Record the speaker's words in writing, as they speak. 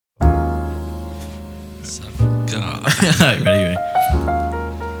Ready?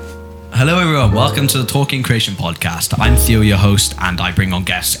 Hello everyone, welcome to the Talking Creation podcast. I'm Theo, your host, and I bring on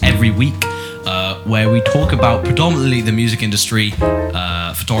guests every week where we talk about predominantly the music industry,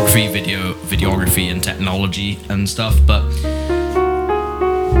 photography, videography and technology and stuff, but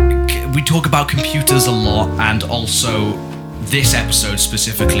we talk about computers a lot, and also this episode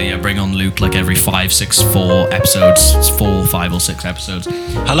specifically, I bring on Luke like every 4 episodes, 4, 5 or 6 episodes.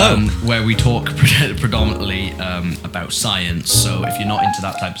 Hello. Where we talk predominantly about science. So if you're not into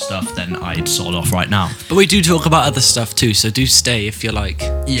that type of stuff, then I'd sort off right now. But we do talk about other stuff too, so do stay if you're like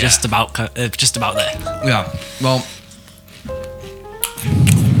just about there. Yeah. Well,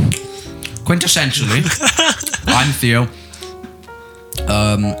 quintessentially, I'm Theo.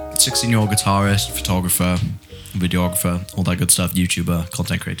 16-year-old guitarist, photographer, videographer, all that good stuff, YouTuber,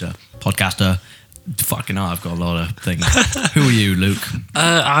 content creator, podcaster. Fucking hell, I've got a lot of things. Who are you, Luke?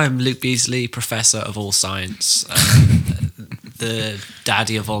 I'm Luke Beasley, professor of all science, the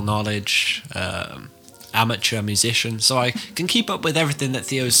daddy of all knowledge, amateur musician, so I can keep up with everything that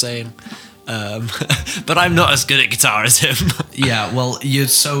Theo's saying. But I'm not as good at guitar as him. Yeah, well,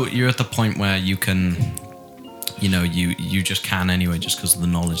 you're at the point where you can, you just can anyway, just because of the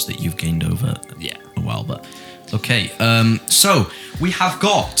knowledge that you've gained over a while. But okay, so we have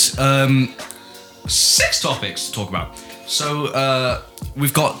got 6 topics to talk about. So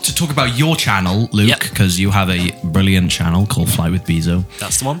we've got to talk about your channel, Luke, because you have a brilliant channel called Flight with Bezo.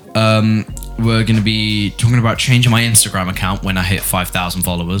 That's the one. We're going to be talking about changing my Instagram account when I hit 5,000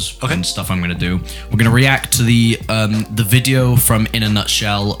 followers and stuff I'm going to do. We're going to react to the video from In a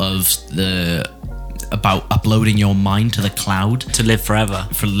Nutshell about uploading your mind to the cloud. To live forever.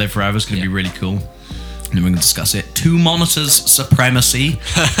 For live forever is going to be really cool. And then we're going to discuss it. 2 monitors supremacy.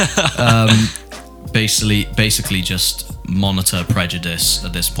 Basically just monitor prejudice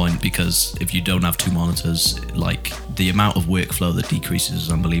at this point, because if you don't have 2 monitors, like the amount of workflow that decreases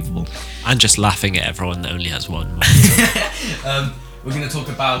is unbelievable. And just laughing at everyone that only has one. We're going to talk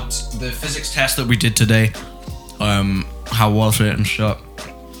about the physics test that we did today. How was it and shit.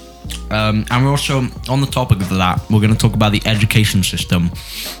 And we're also, on the topic of that, we're going to talk about the education system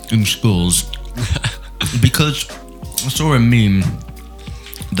in schools. Because I saw a meme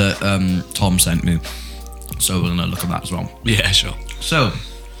that Tom sent me, so we're gonna look at that as well. Yeah, sure. So,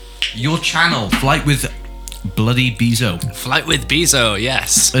 your channel, Flight with Bloody Bezo. Flight with Bezo,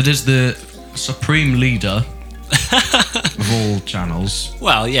 yes. It is the supreme leader of all channels.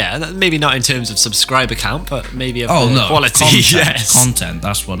 Well, yeah, maybe not in terms of subscriber count, but maybe of quality. Content, yes, content.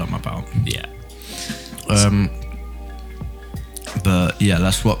 That's what I'm about. Yeah. But yeah,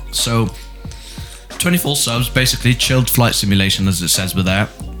 that's what. So. 24 subs, basically chilled flight simulation, as it says with there.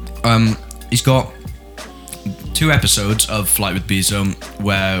 He's got 2 episodes of Flight with Bezo.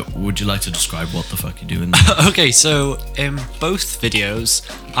 Where would you like to describe what the fuck you're doing there? Okay, so in both videos,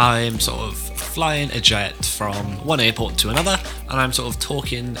 I'm sort of flying a jet from one airport to another, and I'm sort of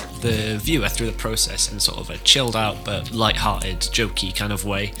talking the viewer through the process in sort of a chilled out but light-hearted, jokey kind of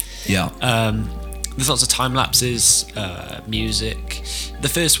way. Yeah. There's lots of time lapses, music. The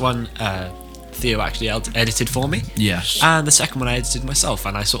first one, Theo actually edited for me. Yes. And the second one I edited myself,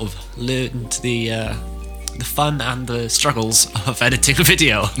 and I sort of learned the fun and the struggles of editing a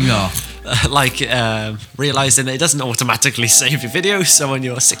video. Yeah. Realizing that it doesn't automatically save your video, so when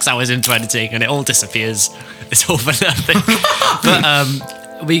you're 6 hours into editing and it all disappears, it's all for nothing.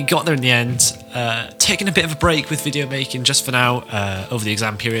 But we got there in the end, taking a bit of a break with video making just for now, over the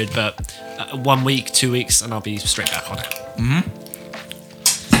exam period, but 1 week, 2 weeks, and I'll be straight back on it. Mm-hmm.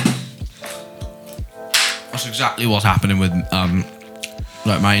 That's exactly what's happening with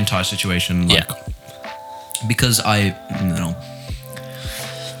my entire situation. Because I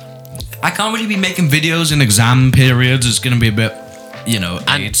can't really be making videos in exam periods. It's going to be a bit,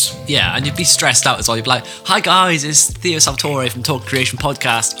 AIDS. And you'd be stressed out as well. You'd be like, "Hi guys, it's Theo Salvatore from Talk Creation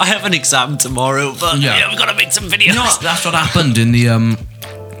Podcast. I have an exam tomorrow, but we've got to make some videos." That's what happened in the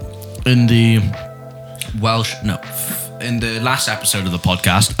Welsh. No. In the last episode of the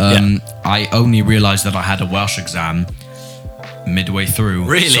podcast, I only realised that I had a Welsh exam midway through.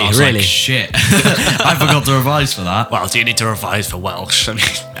 Really? So I was like, shit. I forgot to revise for that. Well, do you need to revise for Welsh? I mean,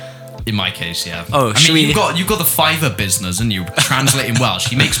 in my case, yeah. Oh, you've got the Fiverr business, and you translating Welsh.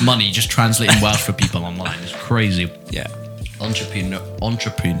 He makes money just translating Welsh for people online. It's crazy. Yeah. Entrepreneur.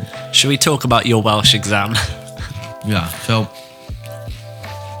 Should we talk about your Welsh exam? Yeah. So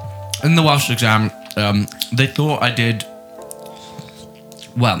in the Welsh exam, they thought I did.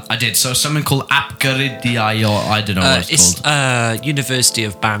 Well, I did. So something called Apgarydiaeth, or I don't know what it's called. University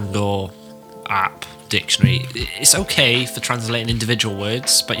of Bangor app dictionary. It's okay for translating individual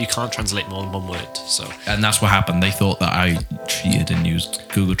words, but you can't translate more than one word. So, And that's what happened. They thought that I cheated and used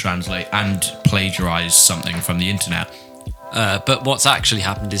Google Translate and plagiarized something from the internet. but what's actually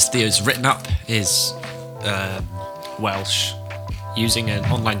happened is Theo's written up his Welsh using an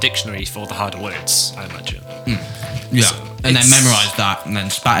online dictionary for the harder words, I imagine. Yeah. So and then it's- memorized that and then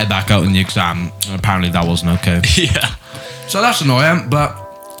spat it back out in the exam. And apparently that wasn't okay. Yeah. So that's annoying, but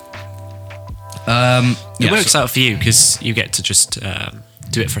It works out for you because you get to just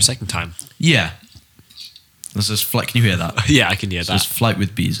do it for a second time. Yeah. This is flight. Can you hear that? Yeah, I can hear This that. Flight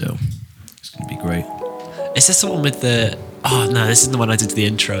with Bezo. It's gonna be great. Is this the one with the... Oh, no, this is the one I did the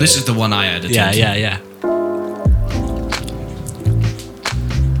intro. This is the one I edited. Yeah.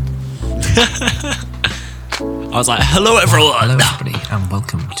 I was like, hello everyone! Hello everybody and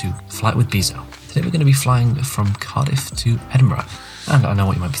welcome to Flight with Bezo. Today we're going to be flying from Cardiff to Edinburgh. And I know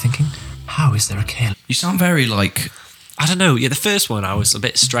what you might be thinking, how is there a K? You sound very like. I don't know, yeah, the first one I was a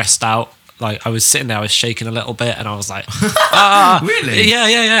bit stressed out. Like, I was sitting there, I was shaking a little bit, and I was like, Really?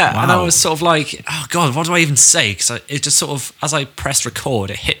 Yeah. Wow. And I was sort of like, oh God, what do I even say? Because it just sort of, as I pressed record,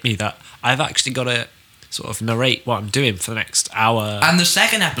 it hit me that I've actually got to sort of narrate what I'm doing for the next hour. And the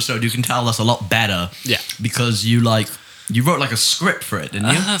second episode, you can tell us a lot better. Yeah. Because you wrote like a script for it, didn't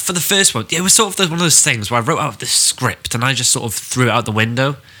you? For the first one, it was sort of one of those things where I wrote out this script and I just sort of threw it out the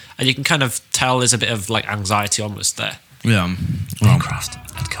window. And you can kind of tell there's a bit of like anxiety almost there. Yeah. Well, Aircraft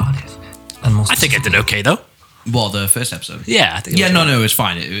at Cardiff. And more I think I did okay though. well, the first episode. Yeah, I think. Yeah, no, it was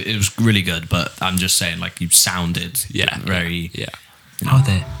fine. It was really good, but I'm just saying, like, you sounded very. Yeah. Are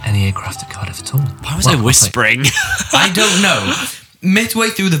there any aircraft at Cardiff at all? Why was I whispering? I don't know. Midway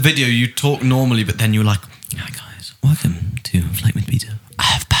through the video, you talk normally, but then you're like, "Hi guys, welcome to Flight with Peter. I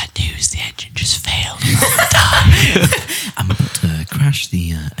have bad news. The engine just failed. I'm about to crash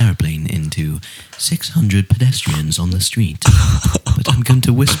the aeroplane into 600 pedestrians on the street, but I'm going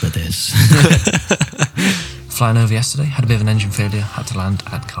to whisper this." Flying over yesterday, had a bit of an engine failure, had to land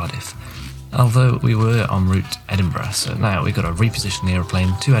at Cardiff. Although we were en route Edinburgh, so now we've got to reposition the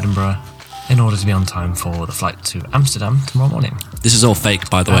aeroplane to Edinburgh in order to be on time for the flight to Amsterdam tomorrow morning. This is all fake,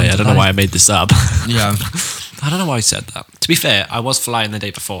 by the way. I don't know why I made this up. Yeah. I don't know why I said that. To be fair, I was flying the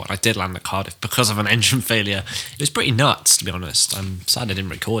day before and I did land at Cardiff because of an engine failure. It was pretty nuts, to be honest. I'm sad I didn't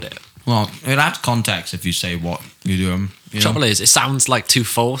record it. Well, it adds context if you say what you're doing. You know? Trouble is, it sounds like too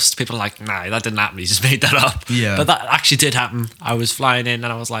forced. People are like, nah, that didn't happen. You just made that up. Yeah. But that actually did happen. I was flying in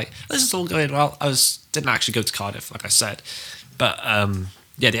and I was like, this is all going well. Didn't actually go to Cardiff, like I said. But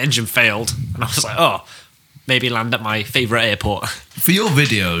yeah, the engine failed. And I was like, oh, maybe land at my favourite airport. For your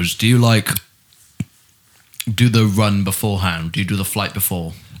videos, do you do the run beforehand? Do you do the flight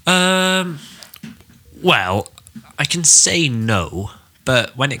before? Well, I can say no.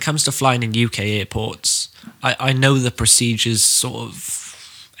 But when it comes to flying in UK airports, I know the procedures sort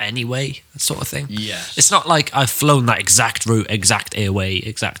of anyway, sort of thing. Yes. It's not like I've flown that exact route, exact airway,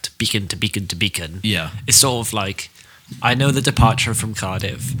 exact beacon to beacon to beacon. Yeah. It's sort of like I know the departure from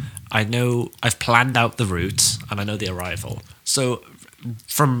Cardiff. I know I've planned out the route and I know the arrival. So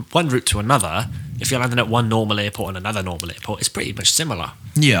from one route to another, if you're landing at one normal airport and another normal airport, it's pretty much similar.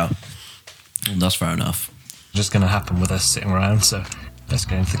 Yeah. That's fair enough. Just going to happen with us sitting around, so let's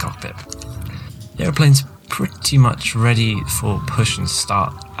go into the cockpit. The aeroplane's pretty much ready for push and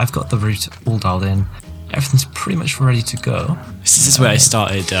start. I've got the route all dialed in. Everything's pretty much ready to go. This is where I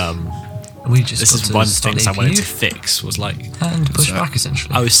started. We just This got is to one start thing the I wanted to APU fix was like and push back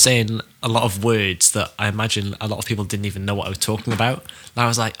essentially. I was saying a lot of words that I imagine a lot of people didn't even know what I was talking about. And I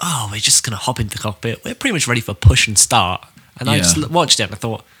was like, oh, we're just going to hop into the cockpit. We're pretty much ready for push and start. And I Yeah. just watched it and I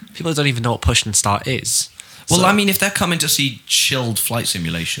thought, people don't even know what push and start is. Well, So- I mean, if they're coming to see chilled flight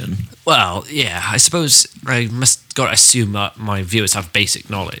simulation, Well, yeah, I suppose I must got to assume that my viewers have basic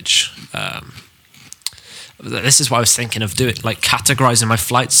knowledge. This is what I was thinking of doing, like categorizing my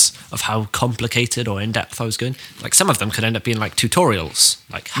flights of how complicated or in depth I was going. Like some of them could end up being like tutorials,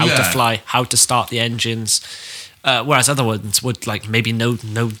 like how to Yeah. fly, how to start the engines. Whereas other ones would like maybe no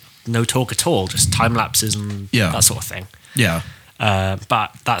talk at all, just time lapses and Yeah. that sort of thing. yeah.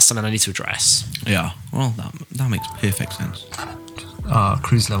 But that's something I need to address. Yeah. Well, that makes perfect sense. Our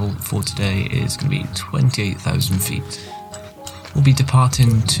cruise level for today is going to be 28,000 feet. We'll be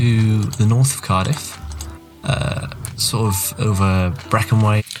departing to the north of Cardiff, sort of over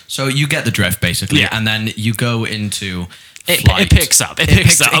Breckenway. So you get the drift basically, Yeah. and then you go into It flight. picks up. It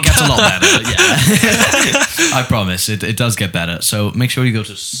picks up. It gets a lot better. Yeah. I promise. It does get better. So make sure you go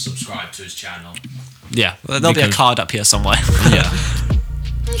to subscribe to his channel. Yeah, there'll be a Because- card up here somewhere. Yeah.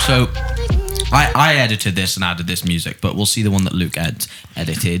 So I edited this and added this music, but we'll see the one that Luke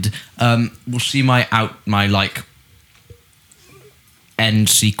edited. We'll see my like end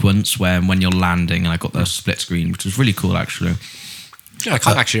sequence when you're landing, and I got the split screen, which was really cool actually. Yeah, I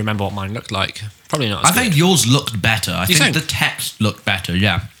can't actually remember what mine looked like. Probably not. I think yours looked better. I think think? the text looked better.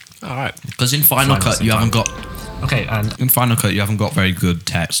 Yeah. All right. Because in Final Cut you haven't got. Okay, and In Final Cut you haven't got very good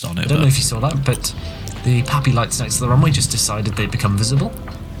text on it. I don't know if you saw that, but the Pappy lights next to the runway just decided they'd become visible.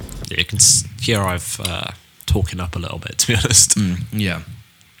 Yeah, you can hear I've talking up a little bit, to be honest. Yeah.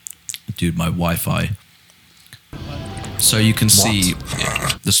 Dude, my Wi-Fi. So you can see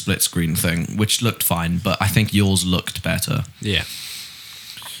the split screen thing, which looked fine, but I think yours looked better. Yeah.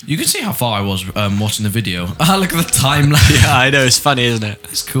 You can see how far I was watching the video. Ah, look at the timeline. Yeah, I know. It's funny, isn't it?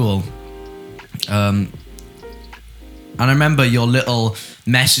 It's cool. And I remember your little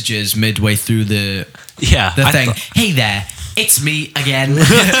messages midway through the thing. Hey there, it's me again.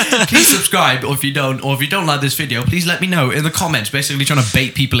 Please subscribe, or if you don't like this video, please let me know in the comments. Basically, trying to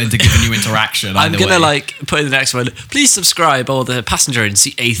bait people into giving you interaction. I'm gonna like put in the next one. Please subscribe, or the passenger in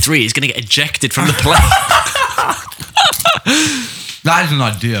seat A3 is gonna get ejected from the plane. That is an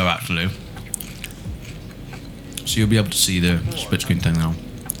idea, actually. So you'll be able to see the split screen thing now.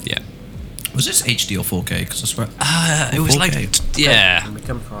 Yeah. Was this HD or 4K? Because I swear. It was 4K. like yeah.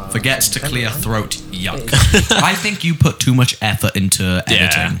 Forgets to clear throat. Yuck. I think you put too much effort into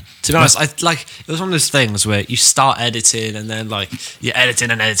editing. Yeah. To be honest, it was one of those things where you start editing and then like you're editing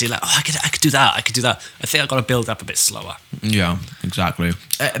and editing, like, oh, I could do that. I think I've got to build up a bit slower. Yeah, exactly.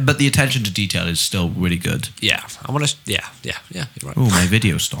 But the attention to detail is still really good. Yeah, I want to. Yeah, you're right. Oh, my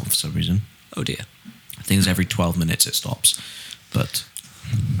video stopped for some reason. Oh dear. I think it's every 12 minutes it stops. But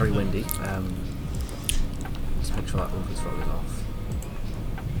Very windy. Let's make sure that Orcus roll is off.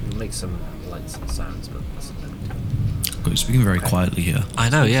 We'll make some lights and sounds, but that's a limit. you're speaking very quietly here. I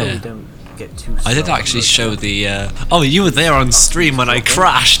know. So we Yeah. don't get too I did strong. actually show the. Oh, you were there on stream when I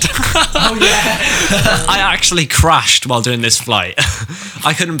crashed. Oh, yeah. I actually crashed while doing this flight.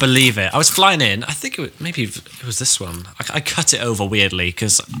 I couldn't believe it. I was flying in. I think maybe it was this one. I cut it over weirdly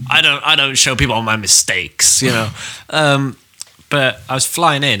because I don't show people my mistakes, you know. But I was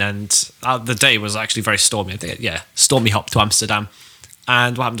flying in, and the day was actually very stormy. I think stormy hop to Amsterdam.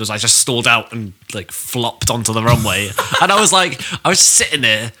 And what happened was I just stalled out and like flopped onto the runway. And I was sitting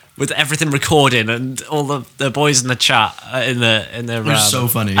there with everything recording and all the boys in the chat in the It was so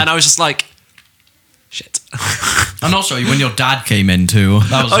funny. And I was just like, shit. And also, when your dad came in too,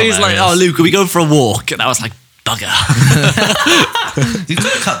 that was He was like, oh, Luke, are we going for a walk? And I was like, bugger. You could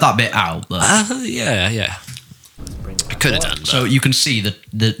have cut that bit out. But. Yeah. I could have done. But So you can see that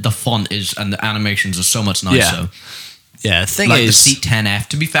the font is and the animations are so much nicer. yeah, the thing Like is, the C10F.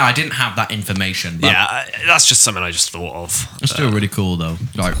 To be fair, I didn't have that information. But that's just something I just thought of. it's still really cool though.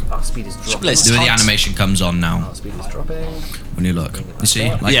 Like Our speed is dropping. Let's the way the Tight. animation comes on now Our speed is dropping. when you look. You see,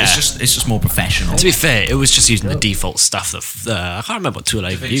 like Yeah. it's just more professional. To be fair, it was just using the default stuff that I can't remember what tool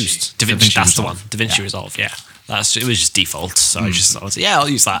I DaVinci. used. DaVinci, that's the one. Resolve. DaVinci Yeah. Resolve, yeah. It was just default, so I just thought, yeah, I'll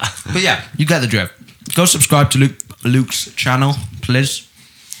use that. But yeah, you get the drift. Go subscribe to Luke's channel, please.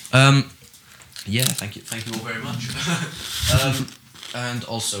 Yeah, thank you all very much. And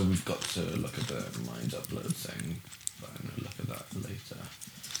also we've got to look at the mind upload thing. But I'm gonna look at that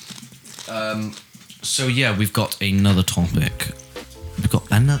later. So yeah, we've got another topic. We've got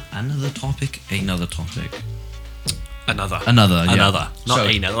another topic. Another. Yeah. Not So-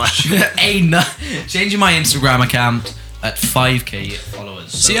 another. Changing my Instagram account at 5k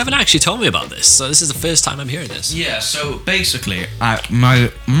followers. So you haven't actually told me about this, so this is the first time I'm hearing this. Yeah, so basically, my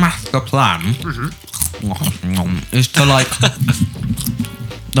master plan is to like.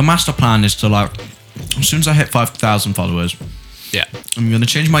 The master plan is to like. As soon as I hit 5,000 followers, Yeah. I'm going to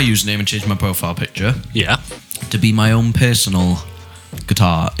change my username and change my profile picture Yeah. to be my own personal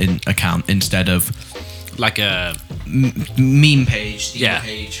guitar account instead of Like a... meme page, theme Yeah.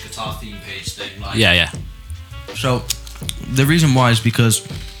 page, guitar theme page thing. Like. Yeah. So, the reason why is because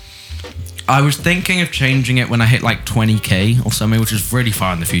I was thinking of changing it when I hit like 20k or something, which is really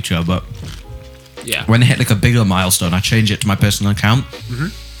far in the future, but Yeah. when I hit like a bigger milestone, I change it to my personal account.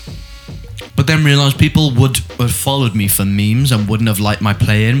 But then realised people would have followed me for memes and wouldn't have liked my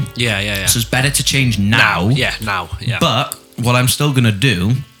playing. Yeah. So it's better to change now. Now. Yeah. But what I'm still going to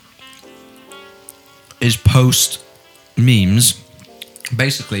do is post memes.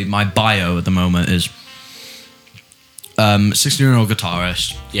 Basically, my bio at the moment is 16-year-old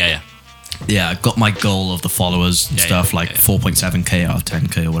guitarist. Yeah. Yeah, I got my goal of the followers and stuff, like 4.7k out of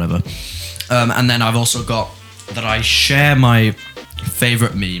 10k or whatever. And then I've also got that I share my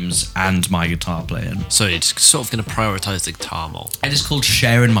favorite memes, and my guitar playing. So you're just sort of going to prioritize the guitar more. It is called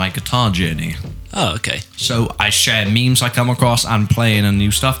sharing my guitar journey. Oh, okay. So I share memes I come across and playing and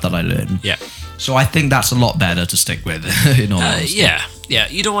new stuff that I learn. Yeah. So I think that's a lot better to stick with. In all honesty. Yeah.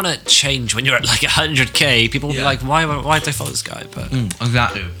 You don't want to change when you're at like 100k. People will be like, why did I follow this guy? But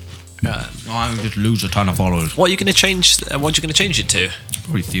Exactly. I just lose a ton of followers. what are you going to change? What are you going to change it to?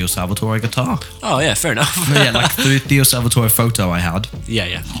 Probably Theo Salvatore guitar. Oh yeah, fair enough. But yeah, like the Theo Salvatore photo I had. yeah.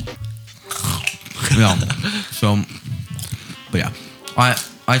 Yeah. So, but yeah,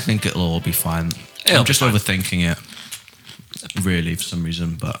 I think it'll all be fine. It'll I'm be just fine. overthinking it, really, for some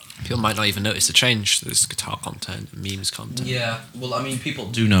reason. But People might not even notice the change. There's guitar content, memes content. yeah, well, I mean, people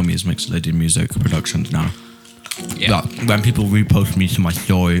do know me as Mixolydian Music Productions now. Yeah. But when people repost me to my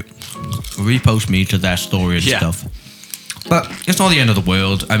story, repost me to their story and Yeah. stuff. But it's not the end of the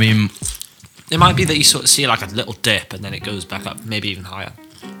world. I mean, It might be that you sort of see like a little dip and then it goes back up, maybe even higher.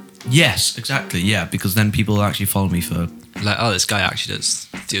 yes, exactly, yeah, because then people actually follow me for. Like, oh, this guy actually does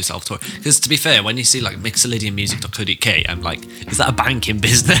Theo Salvatore. Because to be fair, when you see like mixolydianmusic.co.uk, I'm like, is that a banking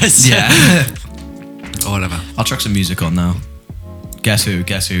business? Yeah. Or whatever. I'll chuck some music on now. Guess who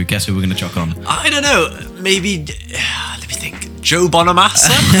we're gonna chuck on? I don't know. Maybe, let me think. Joe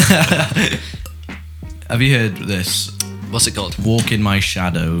Bonamassa? Have you heard this? What's it called? Walk in My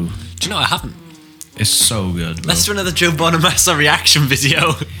Shadow. Do you know I haven't? It's so good, bro. Let's do another Joe Bonamassa reaction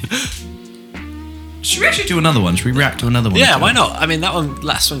video. Should we actually do another one? Should we react to another one? Yeah, why not? I mean,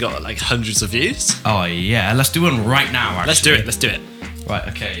 last one got like hundreds of views. Oh yeah, let's do one right now. Actually. Let's do it. Right,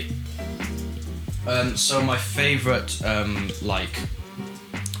 okay. So my favourite like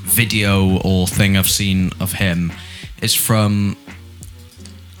video or thing I've seen of him is from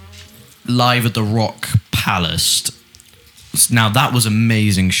Live at the Rock Palace. Now that was an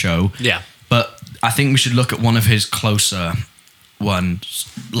amazing show. Yeah. But I think we should look at one of his closer ones,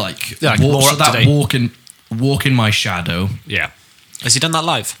 like, more up to date. Walk in My Shadow. Yeah. Has he done that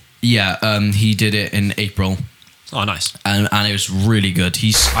live? Yeah, he did it in April. Oh, nice. And it was really good.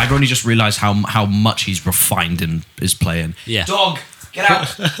 I've only just realised how much he's refined in his playing. Yeah. Dog, get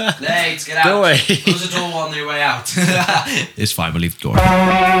out. Legs, get out. Go away. Close the door on their way out. It's fine, we'll leave the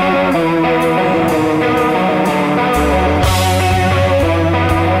door.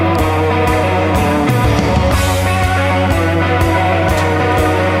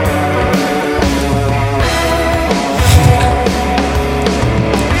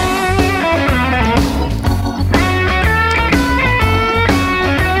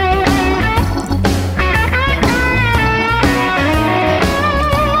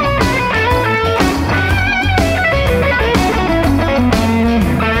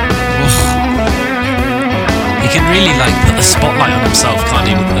 Really like put the spotlight on himself, can't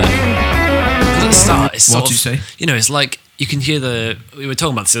he? Because at the start, it's What do you say? You know, it's like you can hear we were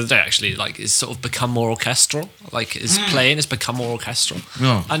talking about this the other day actually. Like it's sort of become more orchestral. Like his playing has become more orchestral,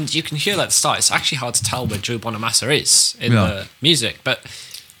 Yeah. and you can hear that at the start. It's actually hard to tell where Joe Bonamassa is in Yeah. the music, but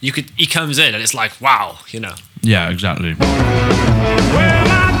he comes in and it's like wow, you know. Yeah, exactly. Well,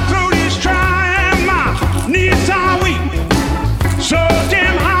 my throat is dry and my knees are weak. So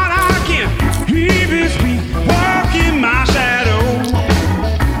damn hard I can even speak. Walk in my shadow.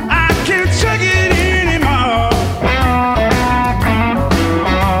 I can't take it anymore.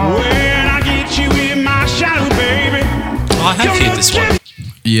 When I get you in my shadow, baby. Oh, I have heard this one.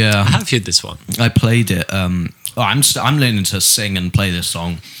 Yeah, I have heard this one. I played it. I'm learning to sing and play this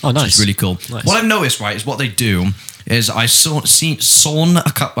song. Oh, nice. Which is really cool. Nice. What I've noticed, right, is what they do is I've seen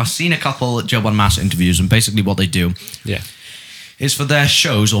a couple Joe Bonamassa interviews, and basically what they do Yeah. is for their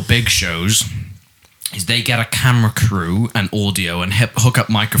shows or big shows, is they get a camera crew and audio and hook up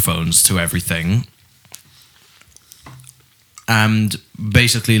microphones to everything, and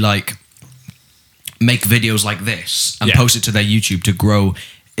basically like make videos like this and Yeah. post it to their YouTube to grow.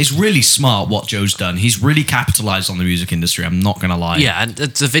 It's really smart what Joe's done. He's really capitalized on the music industry. I'm not gonna lie. Yeah, and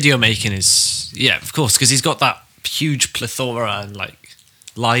the video making is of course, because he's got that huge plethora and like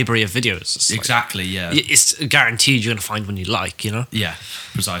library of videos. It's like- Exactly. Yeah. it's guaranteed you're gonna find one you like, you know. Yeah.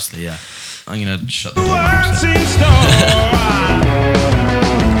 Precisely. Yeah. I'm gonna shut the door. Words in store.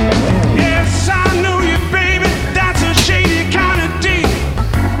 Yes, I know you, baby. That's a shady kind of deal.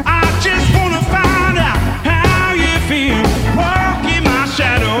 I just wanna find out how you feel. Walk in my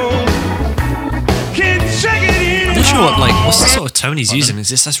shadow. Can't take it anymore. Not sure what's the sort of tone he's using.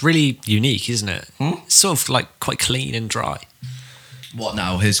 That's really unique, isn't it? It's sort of like quite clean and dry. What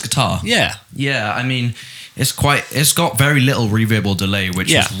now? His guitar. Yeah. Yeah, I mean, It's got very little reverb or delay, which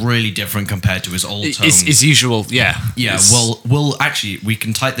Yeah. is really different compared to his old tone. It's usual, yeah. Yeah, we'll actually we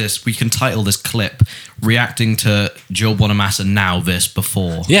can title this clip "Reacting to Joe Bonamassa now, this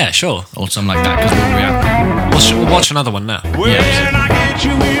before," Yeah, sure. or something like that. Because we'll react. We'll watch another one now. When I get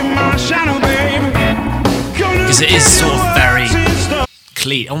you in my shadow, baby. Because it is sort of very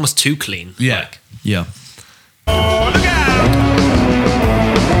clean, almost too clean. Yeah, yeah. Oh, look out.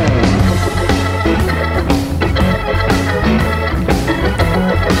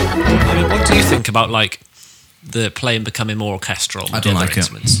 I mean, what do you think about like the playing becoming more orchestral? I with don't the other like it.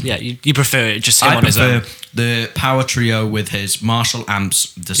 instruments? Yeah, you prefer it just him I on his prefer own. the power trio with his Marshall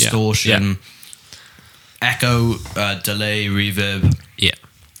amps, distortion, echo, delay, reverb. Yeah,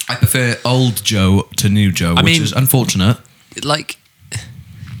 I prefer old Joe to new Joe, which mean- is unfortunate. like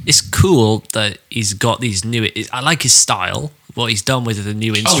it's cool that he's got these new. I like his style. What he's done with the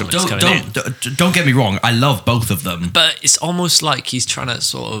new instruments coming in. Don't get me wrong. I love both of them. But it's almost like he's trying to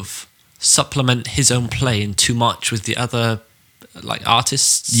sort of supplement his own playing too much with the other like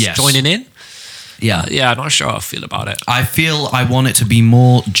artists Yes. joining in. Yeah, Yeah, I'm not sure how I feel about it. I feel I want it to be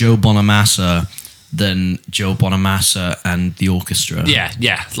more Joe Bonamassa than Joe Bonamassa and the orchestra.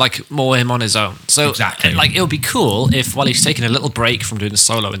 Yeah, like more him on his own. So Exactly. like it would be cool if while he's taking a little break from doing the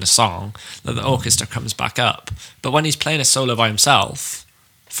solo in the song, that the orchestra comes back up. But when he's playing a solo by himself,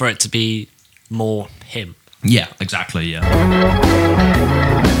 for it to be more him. Yeah, exactly. Yeah.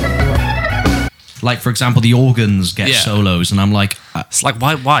 Like for example, the organs get Yeah. solos, and I'm like, It's like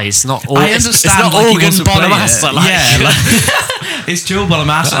why? It's not all. I It's understand. not like, he organ wants to play Bonamassa. it. Like, Yeah, like, it's Joe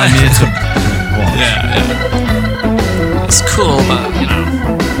Bonamassa. I'm here to watch. yeah. It's cool, but you know.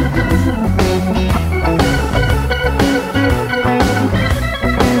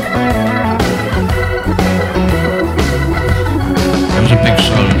 It was a big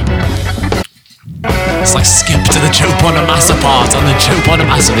solo. It's like skip to the Joe Bonamassa part on the Joe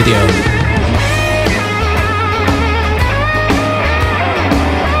Bonamassa video.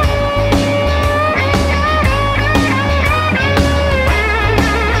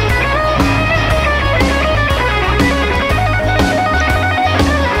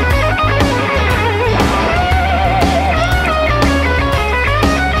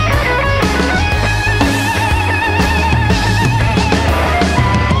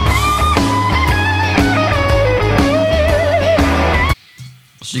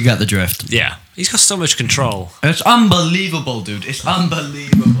 You get the drift. Yeah, he's got so much control. It's unbelievable, dude. It's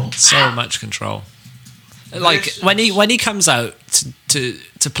unbelievable. So much control. Like when he comes out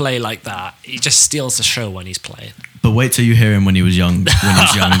to play like that, he just steals the show when he's playing. But wait till you hear him when he was young. When he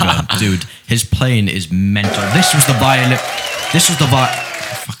was younger, dude, his playing is mental. This was the violin. This was the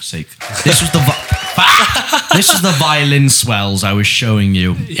for fuck's sake. This was the this was the violin swells I was showing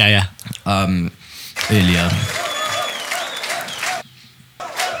you Yeah. earlier.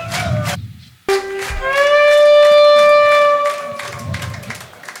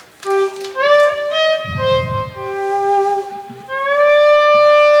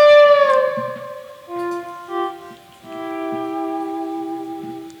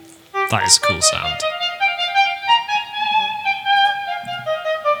 That is a cool sound.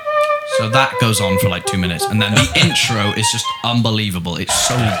 So that goes on for like 2 minutes, and then the intro is just unbelievable. It's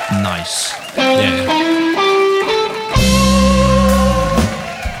so nice. Yeah.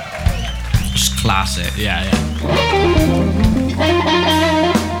 Just classic. Yeah.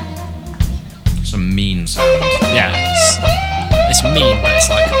 Some mean sound. Yeah. It's mean, but it's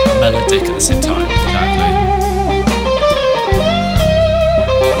like melodic at the same time. Exactly.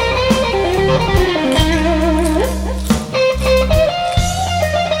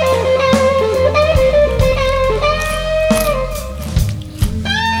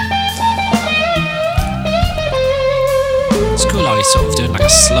 It's cool how he's sort of doing like a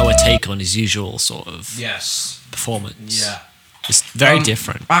slower take on his usual sort of Yes. performance. Yeah. It's very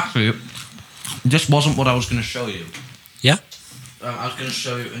different. Actually, this wasn't what I was going to show you. Yeah? I was going to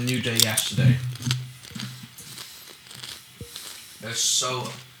show you A New Day Yesterday. It's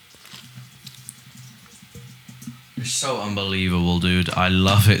so unbelievable, dude. I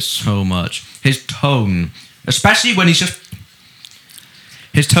love it so much. His tone, especially when he's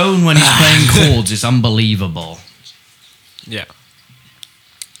playing chords, is unbelievable. Yeah.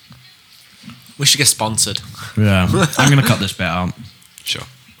 We should get sponsored. Yeah. I'm going to cut this bit out. Sure.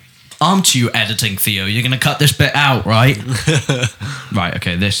 Aren't you editing, Theo? You're going to cut this bit out, right? Right,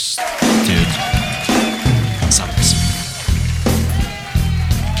 okay, this dude. Sounds.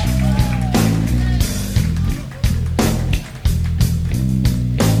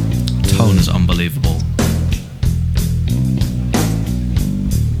 Tone is unbelievable.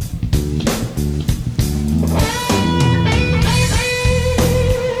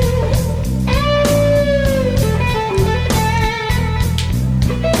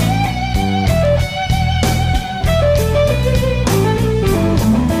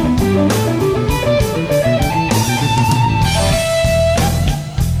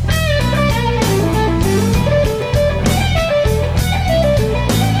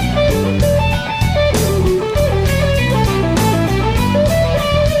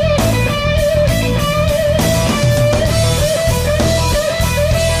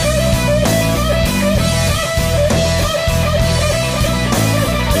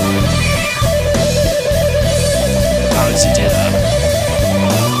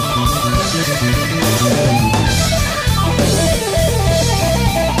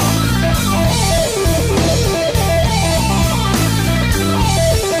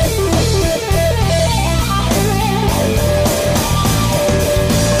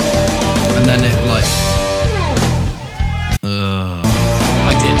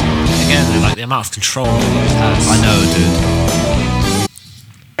 amount of control it has. I know, dude.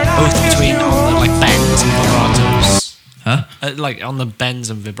 Both between on the like bends and vibratos. Huh? Like on the bends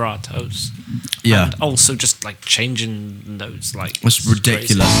and vibratos. Yeah. And also just like changing those like. It's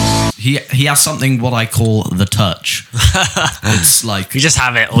ridiculous. He has something what I call the touch. It's like You just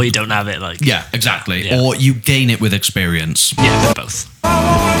have it or you don't have it. Like yeah, exactly. Yeah. Or you gain it with experience. yeah, they're both.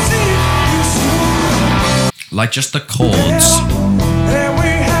 Like just the chords.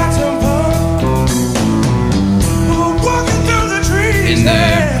 In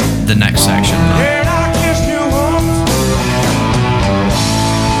the next section.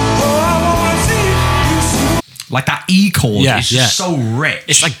 Like that E chord Yeah, is just so rich.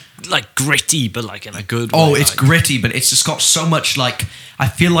 It's like gritty, but like in a good way. oh, it's like, gritty, but it's just got so much like I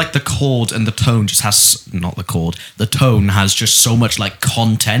feel like the chord and the tone just has not the chord. The tone has just so much like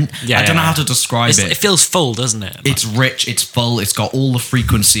content. Yeah, I don't know yeah. how to describe it. It feels full, doesn't it? It's rich, it's full, it's got all the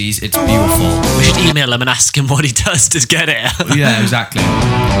frequencies, it's beautiful. We should email him and ask him what he does to get it. Yeah, exactly.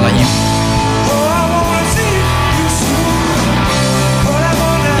 Like you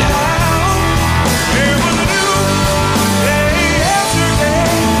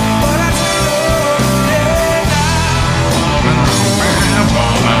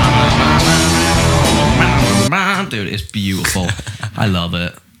dude, it's beautiful. I love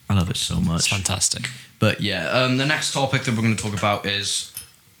it. I love it so much. It's fantastic. But yeah, the next topic that we're going to talk about is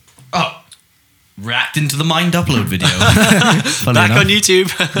reacting to the Mind Upload video. Funny Back enough. on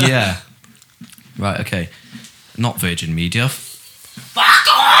YouTube. Yeah. Right. Okay. Not Virgin Media. Fuck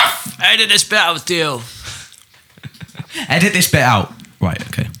off! Edit this bit out, deal. Edit this bit out. Right.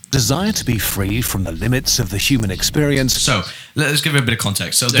 Okay. Desire to be free from the limits of the human experience. So let's give it a bit of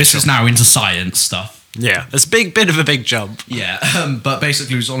context. So this sure. is now into science stuff. Yeah, it's a bit of a big jump. Yeah, but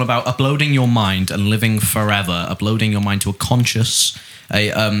basically it's all about uploading your mind and living forever. Uploading your mind to a conscious,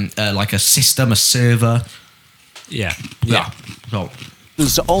 like a system, a server. Yeah. So,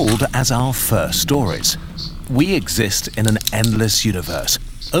 As old as our first stories. We exist in an endless universe,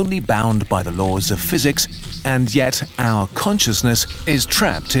 only bound by the laws of physics, and yet our consciousness is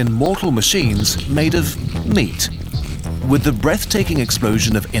trapped in mortal machines made of meat. With the breathtaking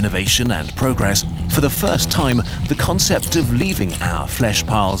explosion of innovation and progress, for the first time, the concept of leaving our flesh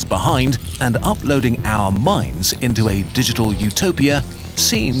piles behind and uploading our minds into a digital utopia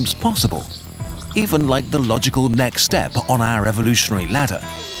seems possible, even like the logical next step on our evolutionary ladder.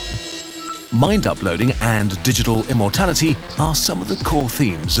 Mind uploading and digital immortality are some of the core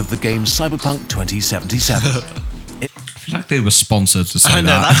themes of the game Cyberpunk 2077. I feel like they were sponsored to say I know,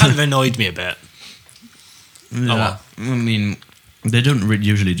 that kind of annoyed me a bit. Yeah. I mean, they don't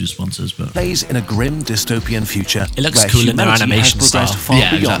usually do sponsors, but Plays in a grim dystopian future It looks where cool in their humanity animation has progressed style. far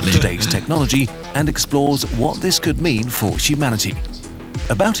Yeah, beyond exactly. today's technology and explores what this could mean for humanity.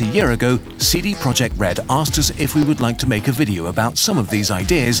 About a year ago, CD Projekt Red asked us if we would like to make a video about some of these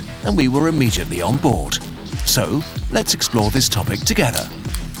ideas, and we were immediately on board. So, let's explore this topic together.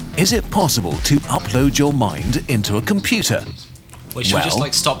 Is it possible to upload your mind into a computer? Wait, should we just Well-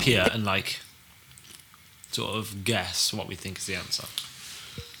 like stop here and like sort of guess what we think is the answer?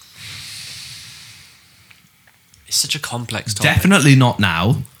 It's such a complex topic. definitely not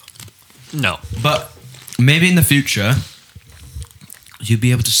now. No. But maybe in the future, you'd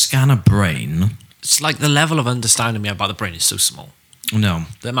be able to scan a brain. It's like the level of understanding we have about the brain is so small. No.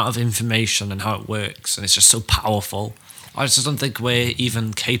 The amount of information and how it works, and it's just so powerful. I just don't think we're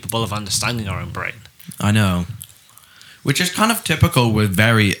even capable of understanding our own brain. I know. Which is kind of typical with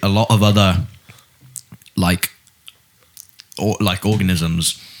a lot of other like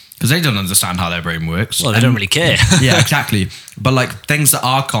organisms, because they don't understand how their brain works. Well, they don't really care. Yeah, exactly. But like things that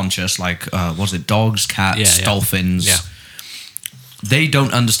are conscious, like was it dogs, cats, Yeah, yeah. dolphins? Yeah. They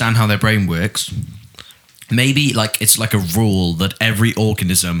don't understand how their brain works. Maybe like it's like a rule that every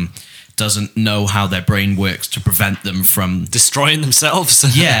organism doesn't know how their brain works to prevent them from Destroying themselves.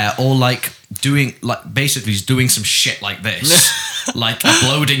 yeah, or like doing some shit like this, like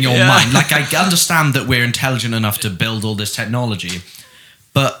uploading your Yeah. mind. Like I understand that we're intelligent enough to build all this technology,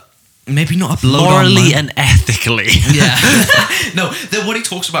 but maybe not upload our Morally mind. and ethically. Yeah. No, what he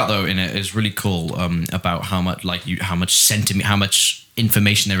talks about though in it is really cool. About how much how much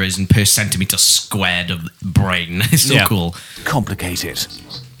information there is in per centimeter squared of brain. It's so Yeah. cool. Complicated.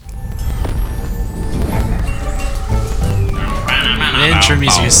 The intro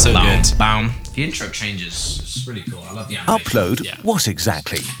music is so good. The intro changes. It's really cool. I love the animation. Upload? Yeah. What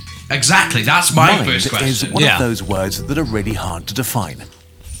exactly? Exactly. That's my Mind first is question. one Yeah. of those words that are really hard to define.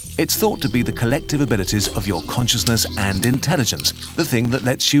 It's thought to be the collective abilities of your consciousness and intelligence, the thing that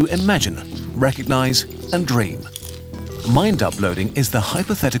lets you imagine, recognize, and dream. Mind uploading is the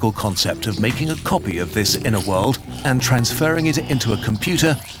hypothetical concept of making a copy of this inner world and transferring it into a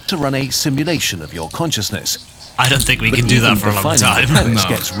computer to run a simulation of your consciousness. I don't think we But can do that even for a long defining time. the premise No.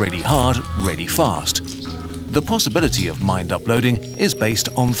 gets really hard, really fast. The possibility of mind uploading is based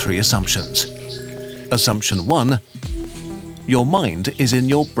on 3 assumptions. Assumption 1, your mind is in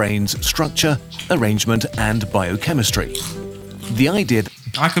your brain's structure, arrangement, and biochemistry. The idea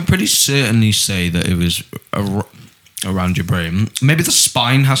I can pretty certainly say that it was around your brain. Maybe the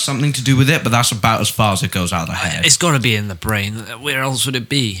spine has something to do with it, but that's about as far as it goes out of the head. It's got to be in the brain. Where else would it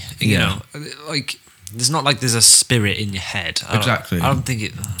be? You Yeah. know, like there's not like there's a spirit in your head. Exactly. I don't think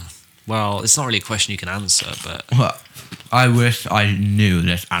it. Well, it's not really a question you can answer, but Well, I wish I knew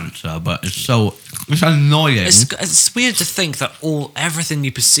this answer, but it's annoying. it's weird to think that everything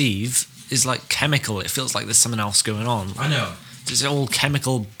you perceive is like chemical. It feels like there's something else going on. I know. It's all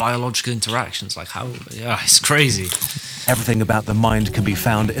chemical, biological interactions. Like how? Yeah, it's crazy. everything about the mind can be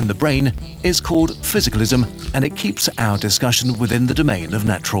found in the brain is called physicalism, and it keeps our discussion within the domain of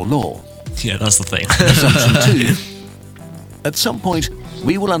natural law. Yeah, that's the thing. Assumption 2. At some point,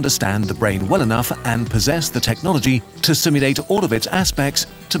 we will understand the brain well enough and possess the technology to simulate all of its aspects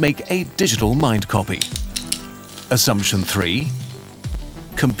to make a digital mind copy. Assumption 3.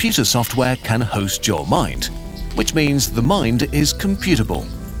 Computer software can host your mind, which means the mind is computable.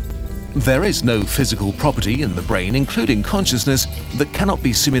 There is no physical property in the brain, including consciousness, that cannot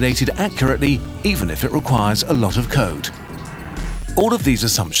be simulated accurately, even if it requires a lot of code. All of these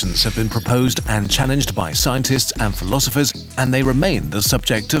assumptions have been proposed and challenged by scientists and philosophers, and they remain the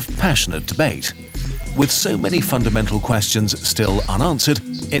subject of passionate debate. With so many fundamental questions still unanswered,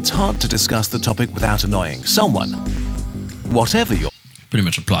 it's hard to discuss the topic without annoying someone. Whatever your Pretty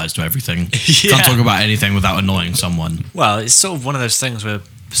much applies to everything. Yeah. Can't talk about anything without annoying someone. Well, it's sort of one of those things where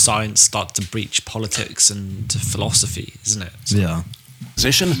science starts to breach politics and philosophy, isn't it? So- Yeah.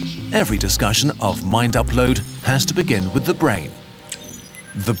 position, every discussion of mind upload has to begin with the brain.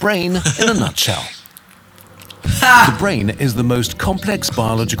 The brain in a nutshell. The brain is the most complex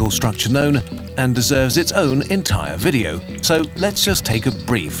biological structure known and deserves its own entire video, so let's just take a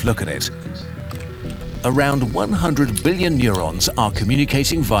brief look at it. Around 100 billion neurons are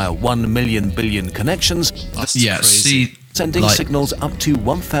communicating via 1 million billion connections, That's Yeah, crazy. see, sending like, signals up to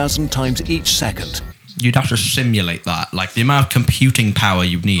 1,000 times each second. you'd have to simulate that, like the amount of computing power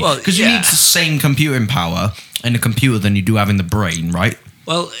you need. Well, Because you yeah. need the same computing power in a computer than you do have in the brain, right?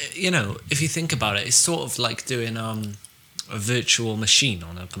 Well, you know, if you think about it, it's sort of like doing a virtual machine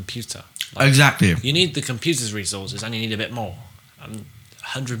on a computer. Like, Exactly. You need the computer's resources, and you need a bit more.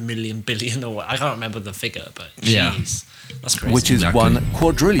 100 million billion, or I can't remember the figure, but Yeah. jeez, that's crazy. Which is Exactly. 1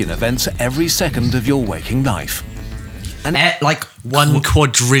 quadrillion events every second of your waking life. Like 1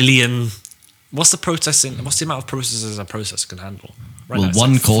 quadrillion. What's the amount of processors a processor can handle? Right now well, it's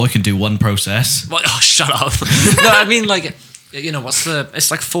one like core can do one process. What? Oh, shut up. No, I mean, like, you know,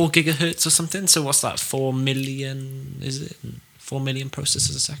 it's like 4 gigahertz or something. So what's that? 4 million, is it? 4 million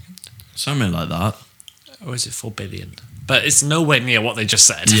processors a second? Something like that. Or is it 4 billion? But it's nowhere near what they just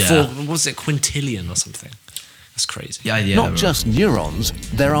said. Yeah. Was it quintillion or something? That's crazy. Yeah, yeah. Not just neurons,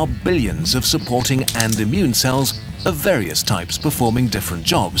 there are billions of supporting and immune cells of various types performing different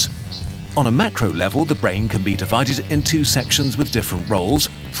jobs. On a macro level, the brain can be divided into sections with different roles,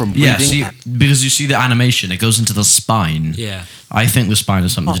 from Yeah, breathing, because you see the animation, it goes into the spine. Yeah. I think the spine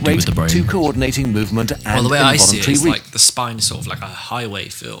has something heart to do rate, with the brain. to coordinating movement and Well, the way I see it involuntary is like the spine is sort of like a highway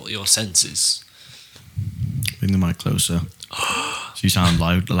for your senses. Bring the mic closer. So you sound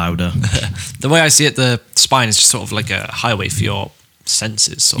louder. The way I see it, the spine is just sort of like a highway for your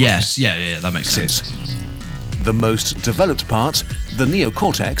senses. Sort of. Yes, yeah, that makes sense. axis. The most developed parts, the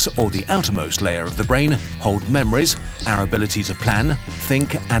neocortex, or the outermost layer of the brain, hold memories, our ability to plan,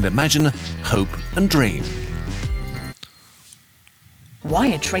 think and imagine, hope and dream.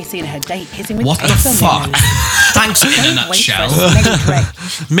 Why are Tracy and her date hitting with What the paper fuck? mirrors? Thanks in a Don't wait for nutshell. us to make it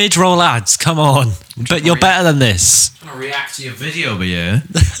correct. Mid-roll ads, come on. But you're better than this. I'm gonna react to your video over here.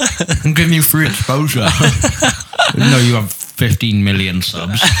 I'm giving you free exposure. No, you have 15 million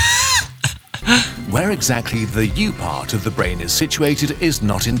subs. Where exactly the you part of the brain is situated is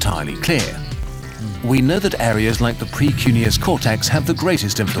not entirely clear. We know that areas like the precuneus cortex have the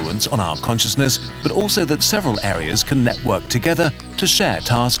greatest influence on our consciousness, but also that several areas can network together to share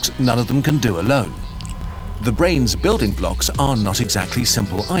tasks none of them can do alone. The brain's building blocks are not exactly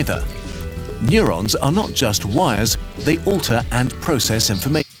simple either. Neurons are not just wires, they alter and process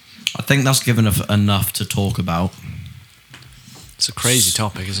information. I think that's given enough to talk about. It's a crazy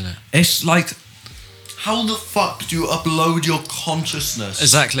topic, isn't it? It's like, How the fuck do you upload your consciousness?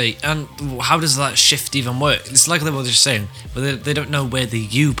 Exactly. And how does that shift even work? It's like what they're just saying, but they don't know where the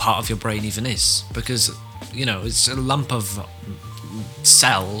you part of your brain even is, because, you know, it's a lump of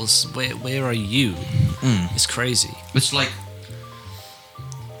cells. Where are you? It's crazy. It's like,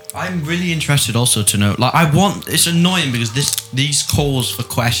 I'm really interested also to know, like, it's annoying because these calls for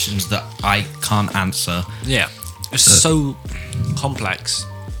questions that I can't answer. Yeah. It's so complex.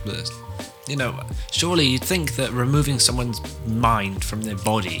 You know, surely you'd think that removing someone's mind from their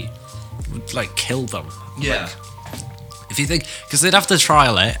body would, like, kill them. Yeah. Like, if you think, because they'd have to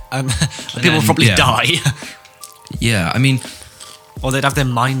trial it, and people then, would probably yeah. die. Yeah, I mean, Or they'd have their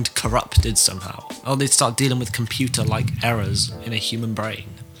mind corrupted somehow. Or they'd start dealing with computer-like errors in a human brain.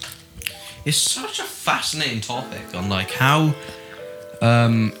 it's such a fascinating topic on, like, how,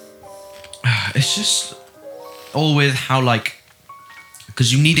 it's just all with how, like,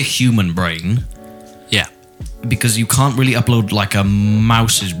 because you need a human brain, Yeah. because you can't really upload, like, a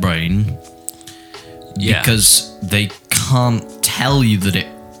mouse's brain, Yeah. because they can't tell you that it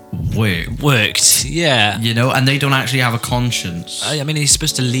Worked, yeah. you know, and they don't actually have a conscience. I mean, you're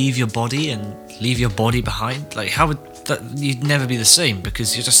supposed to leave your body and leave your body behind. Like, how would that? You'd never be the same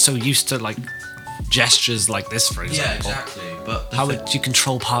because you're just so used to, like, gestures like this, for example. But How would you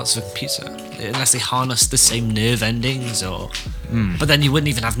control parts of a computer unless they harness the same nerve endings, or? But then you wouldn't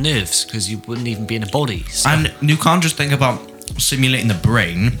even have nerves because you wouldn't even be in a body. So. And you can't just think about simulating the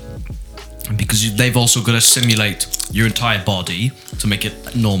brain, because they've also got to simulate your entire body to make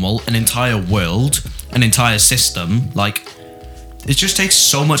it normal, an entire world, an entire system. Like, it just takes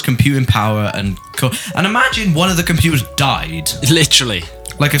so much computing power and imagine one of the computers died. Literally,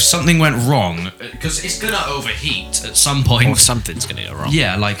 Like, if something went wrong, because it's gonna overheat at some point. or something's gonna go wrong.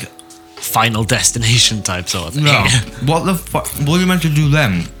 Yeah, like, Final destination type sort of thing. no. What the fuck? What are you meant to do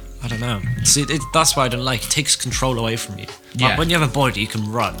then? I don't know. See, that's why I don't like it. It takes control away from you. Yeah. Like, when you have a body, you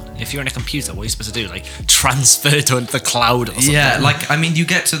can run. If you're in a computer, what are you supposed to do? Like, transfer to the cloud or something? Yeah, like, I mean, you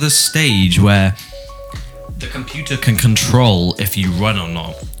get to the stage where the computer can control if you run or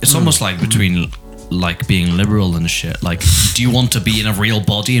not. It's almost like between, like, being liberal and shit. Like, do you want to be in a real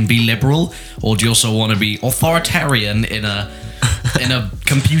body and be liberal, or do you also want to be authoritarian in a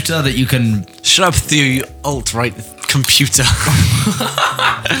computer that you can? Shut up, the alt-right computer.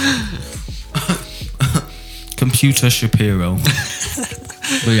 Computer Shapiro.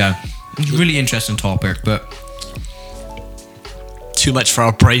 But yeah, it's a really interesting topic, but Too much for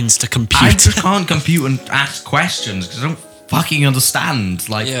our brains to compute. I just can't compute and ask questions because I don't fucking understand.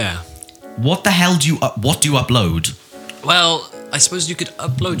 Like, Yeah. what the hell do you upload? Well, I suppose you could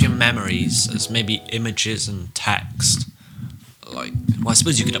upload your memories as maybe images and text. Like, well, I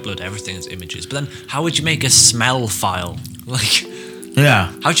suppose you could upload everything as images, but then how would you make a smell file? Like,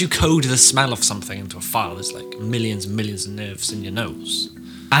 Yeah. how would you code the smell of something into a file? There's like millions and millions of nerves in your nose.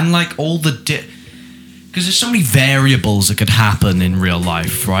 And like all the because there's so many variables that could happen in real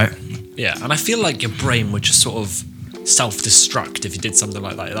life, right? Yeah, and I feel like your brain would just sort of self-destruct if you did something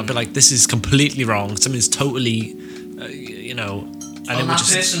like that. I'd be like, this is completely wrong. Something's totally, you know, and it would that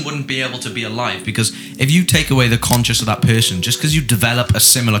just. person wouldn't be able to be alive, because if you take away the conscious of that person, just because you develop a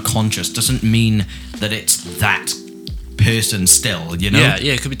similar conscious doesn't mean that it's that person still, you know?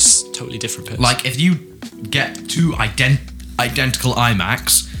 Yeah, it could be just totally different person. Like, if you get two identical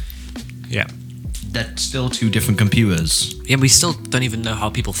iMacs, yeah. they're still two different computers. Yeah, we still don't even know how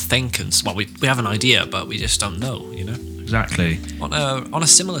people think, and well, we have an idea, but we just don't know, you know? Exactly. On a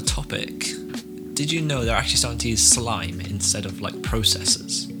similar topic, did you know they're actually starting to use slime instead of, like,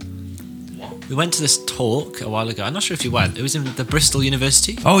 processors? What? We went to this talk a while ago. I'm not sure if you went. It was in the Bristol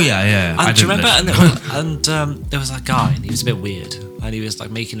University. Oh, yeah. And do you remember? listen. There was a guy, and he was a bit weird, and he was like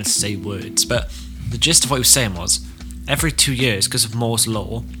making us say words. But the gist of what he was saying was, every 2 years, because of Moore's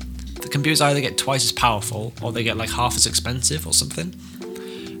law, the computers either get twice as powerful or they get like half as expensive or something.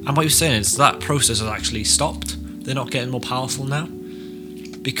 And what he was saying is that process has actually stopped. They're not getting more powerful now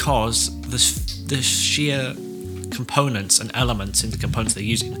because the sheer components and elements in the components they're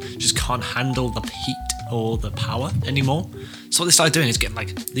using just can't handle the heat or the power anymore. So what they started doing is getting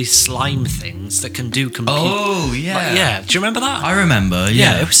like these slime things that can do compute. Oh, yeah. Like, yeah. Do you remember that? I remember,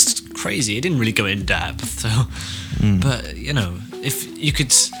 yeah. It was crazy. It didn't really go in depth. So, but you know, if you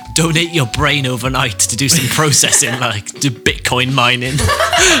could donate your brain overnight to do some processing, like do Bitcoin mining.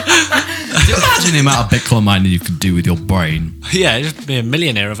 Imagine the amount of Bitcoin mining you could do with your brain. Yeah, just be a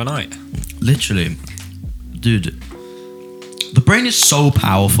millionaire overnight. Literally. Dude, the brain is so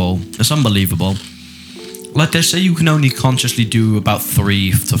powerful. It's unbelievable. Like, they say you can only consciously do about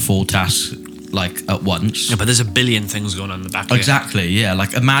 3 to 4 tasks like at once. Yeah, but there's a billion things going on in the back. Of Exactly, yeah.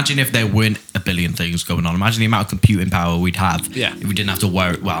 Like, imagine if there weren't a billion things going on. Imagine the amount of computing power we'd have if we didn't have to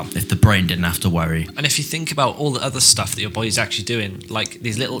worry. Well, if the brain didn't have to worry. And if you think about all the other stuff that your body's actually doing, like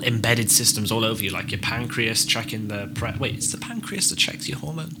these little embedded systems all over you, like your pancreas checking the wait, it's the pancreas that checks your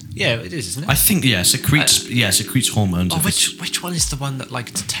hormone? Yeah, it is, isn't it? I think secretes hormones. Oh, which one is the one that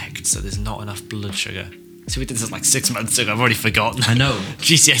like detects that there's not enough blood sugar? So we did this like 6 months ago. I've already forgotten. I know.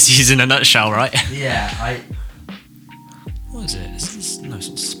 GCSEs in a nutshell, right? Yeah, What is it? No, it's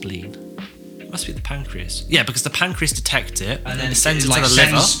not spleen. It must be the pancreas. Yeah, because the pancreas detects it and then it sends it to the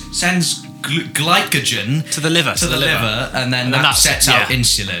liver. Sends glycogen to the liver. To the liver, and then that sets out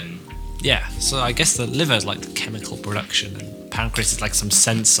insulin. Yeah, so I guess the liver is like the chemical production, and pancreas is like some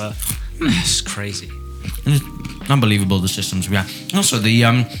sensor. It's crazy. It's unbelievable the systems we have. Also,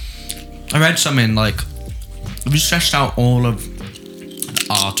 I read something like, if you stretched out all of the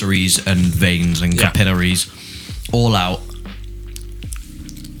arteries and veins and capillaries all out,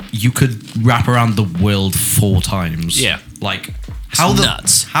 you could wrap around the world 4 times. Yeah. Like,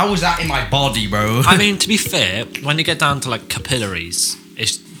 nuts. How is that in my body, bro? I mean, to be fair, when you get down to like capillaries,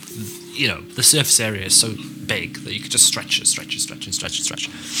 it's, you know, the surface area is so big that you could just stretch.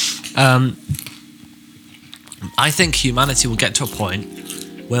 I think humanity will get to a point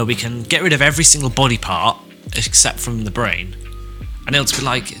where we can get rid of every single body part except from the brain, and it'll be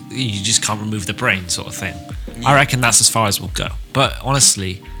like you just can't remove the brain sort of thing. I reckon that's as far as we'll go. But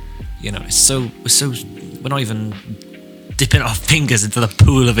honestly, you know, we're not even dipping our fingers into the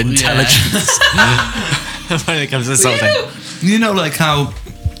pool of intelligence when it comes to this sort of thing. You know, like how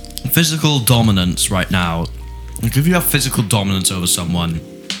physical dominance right now, like if you have physical dominance over someone,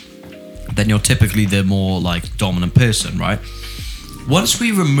 then you're typically the more like dominant person, right? Once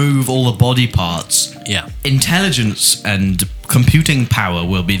we remove all the body parts, intelligence and computing power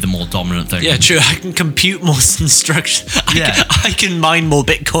will be the more dominant thing. Yeah, true. I can compute more instructions. I can mine more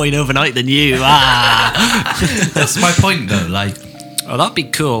Bitcoin overnight than you. That's my point, though. Like, oh, that'd be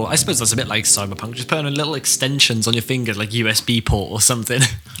cool. I suppose that's a bit like Cyberpunk. Just putting little extensions on your fingers, like USB port or something.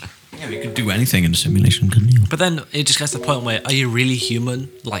 Yeah, we could do anything in a simulation, couldn't you? But then it just gets to the point where, are you really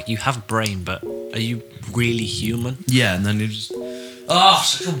human? Like, you have a brain, but are you really human? Yeah, and then you just... Oh,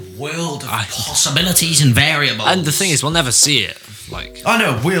 such a world of possibilities and variables. And the thing is, we'll never see it. Like, I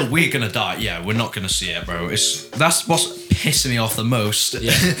know, we're gonna die. Yeah, we're not gonna see it, bro. That's what's pissing me off the most.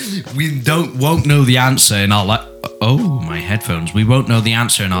 Yeah. We won't know the answer in our life. Oh, my headphones. We won't know the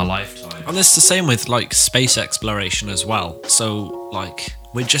answer in our lifetime. And it's the same with like space exploration as well. So like,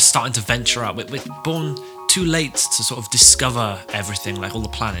 we're just starting to venture out. We're born too late to sort of discover everything, like all the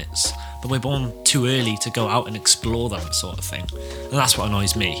planets, but we're born too early to go out and explore them, sort of thing. And that's what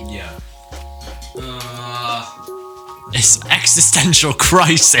annoys me. Yeah. It's existential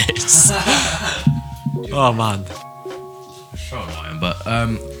crisis. Oh man. So annoying, but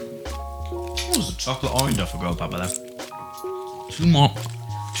what was the chocolate orange I forgot about by there?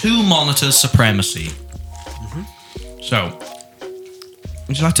 Two monitors supremacy. Mm-hmm. So,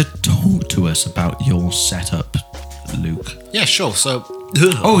 would you like to talk to us about your setup, Luke? Yeah, sure. So,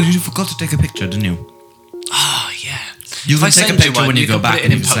 oh, you forgot to take a picture, didn't you? Oh, yeah. You can take a picture when you go back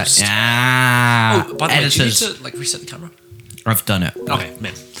in post. Yeah. Oh, by the way, do you need to like reset the camera? I've done it. Okay,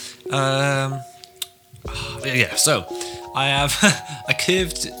 man. Yeah. So, I have a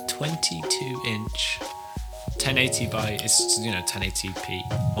curved 22-inch 1080 by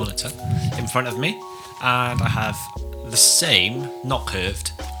 1080p monitor in front of me, and I have the same, not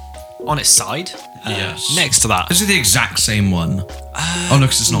curved, on its side. Next to that. Is it the exact same one? Oh no,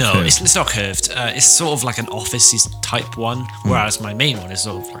 because it's not curved. No, it's not curved. It's sort of like an office type one, whereas my main one is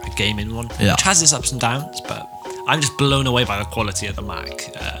sort of like a gaming one, which has its ups and downs, but I'm just blown away by the quality of the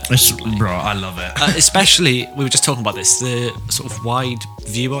Mac. Bro, I love it. Especially, we were just talking about this, the sort of wide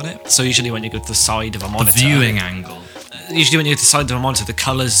view on it. So usually when you go to the side of a monitor... The viewing angle. Usually when you go to the side of a monitor, the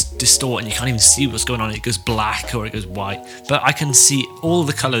colours distort and you can't even see what's going on. It goes black or it goes white. But I can see all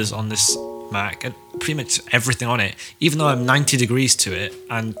the colours on this Mac and pretty much everything on it, even though I'm 90 degrees to it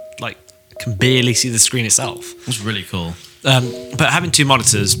and like can barely see the screen itself. It's really cool. But having two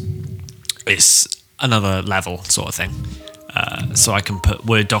monitors is another level sort of thing. So I can put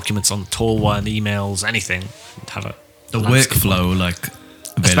Word documents on the tall one, emails, anything. Have the workflow, like,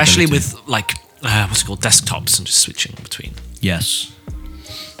 especially with like what's it called, desktops, and just switching between. Yes,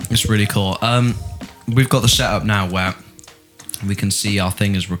 it's really cool. We've got the setup now where we can see our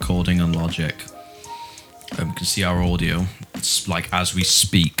thing is recording on Logic. We can see our audio. It's like as we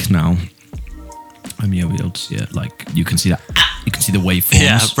speak now. You'll be able to see it. Like you can see that. You can see the waveforms.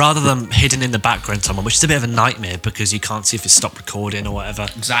 Yeah, rather than hidden in the background somewhere, which is a bit of a nightmare because you can't see if it's stopped recording or whatever.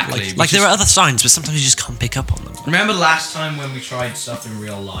 Exactly. Like there are other signs, but sometimes you just can't pick up on them. Remember last time when we tried stuff in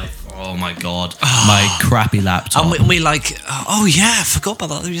real life? Oh my god, my crappy laptop. And we like, oh yeah, I forgot about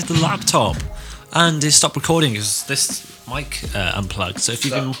that. There was the laptop, and it stopped recording because this mic unplugged. So if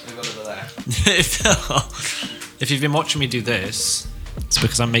you've been if you've been watching me do this, it's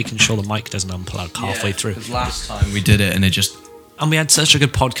because I'm making sure the mic doesn't unplug halfway through. Because last time we did it and it just... And we had such a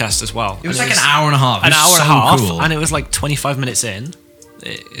good podcast as well. It was like an hour and a half. An hour and a so half, cool. and it was like 25 minutes in.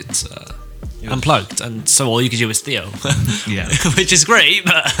 It's unplugged, and so all you could do was Theo. Yeah. Which is great,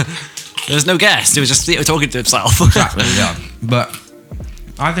 but there was no guest. It was just Theo talking to himself. Exactly, yeah. But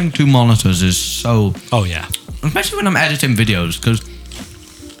I think 2 monitors is so... Oh, yeah. Especially when I'm editing videos, because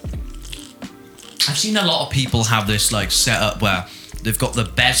I've seen a lot of people have this like setup where they've got the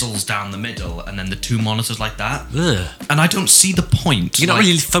bezels down the middle and then the 2 monitors like that. Ugh. And I don't see the point. You're not Like,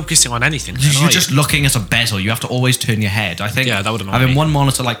 really focusing on anything. then, You're are just you? looking at a bezel. You have to always turn your head. I think Yeah, that would annoy having me. 1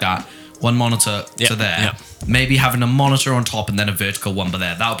 monitor like that, 1 monitor Yeah, to there, yeah. maybe having a monitor on top and then a vertical one, but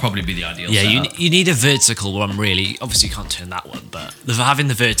there. That would probably be the ideal Yeah, setup. you need a vertical one, really. Obviously, you can't turn that one, but having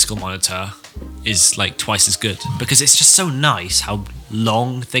the vertical monitor is like twice as good because it's just so nice how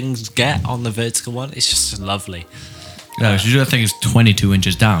long things get on the vertical one. It's just lovely. Yeah, because I think it's 22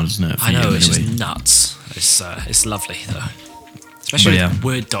 inches down, isn't it? for I know, you, it's anyway? just nuts. It's lovely though, especially But, with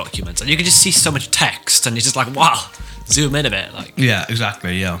Word documents, and you can just see so much text, and you're just like, wow, zoom in a bit, like Yeah,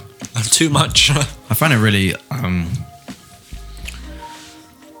 exactly, yeah. too much. I find it really...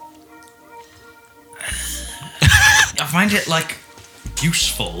 I find it, like,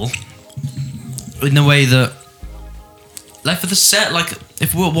 useful in the way that... Like, for the set, like,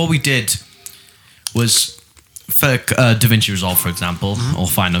 if what we did was... For DaVinci Resolve, for example, or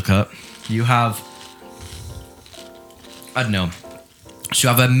Final Cut, you have... I don't know. So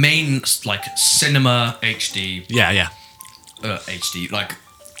you have a main, like, cinema HD... yeah, HD, like,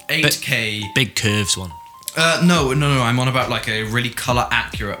 8K... big curves one. No, I'm on about like a really color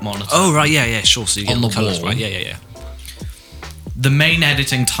accurate monitor. Oh right, yeah, sure. So you get On the the colours wall. right. Yeah. The main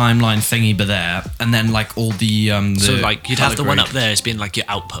editing timeline thingy but there, and then like all the So like you'd have the one grade. up there as being like your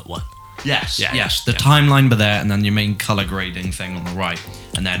output one. Yes, Yeah, yes. yeah, The yeah. timeline but there, and then your main color grading thing on the right,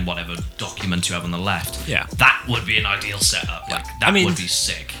 and then whatever document you have on the left. Yeah. That would be an ideal setup. Yeah. Like that I mean- would be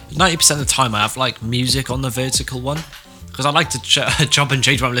sick. 90% of the time, I have like music on the vertical one because I like to chop and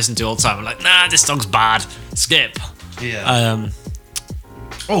change what I'm listening to all the time. I'm like, nah, this song's bad. Skip. Yeah.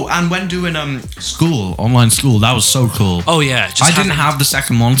 Oh, and when doing school, online school, that was so cool. Oh yeah. Just I didn't have the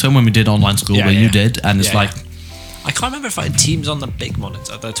second monitor when we did online school, Yeah, but yeah. you did, and it's Yeah, like, I can't remember if I had Teams on the big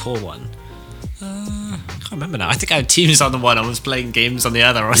monitor, the tall one. I can't remember now. I think I had Teams on the one. I was playing games on the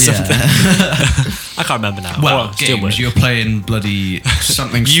other or something. I can't remember now. well, Or still games. work. You're playing bloody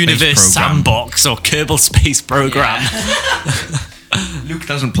something Universe space program. Sandbox or Kerbal Space Program. Luke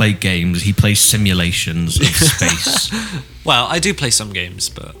doesn't play games. He plays simulations of space. Well, I do play some games,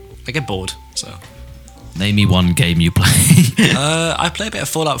 but I get bored. So Name me one game you play. I play a bit of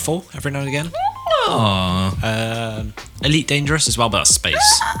Fallout 4 every now and again. Aww. Elite Dangerous as well, but that's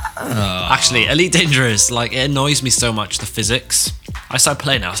space. Actually, Elite Dangerous, like, it annoys me so much, the physics. I started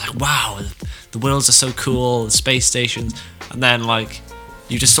playing it, I was like, wow, the worlds are so cool, the space stations, and then, like,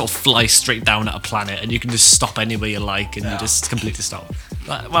 you just sort of fly straight down at a planet, and you can just stop anywhere you like, and you just completely stop.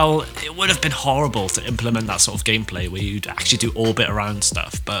 Like, well, it would have been horrible to implement that sort of gameplay where you'd actually do orbit around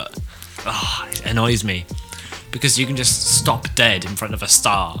stuff, but it annoys me. Because you can just stop dead in front of a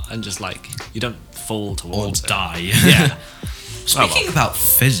star and just, like, you don't fall Or towards it. die. Yeah. Speaking about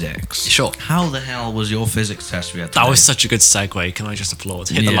physics, Sure. How the hell was your physics test we had That today? was such a good segue. Can I just applaud?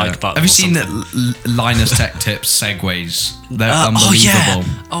 Hit the like button. Have you or seen something. Linus Tech Tips segues? They're Oh unbelievable. yeah.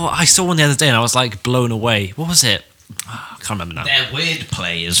 Oh, I saw one the other day and I was like blown away. What was it? I can't remember now. Their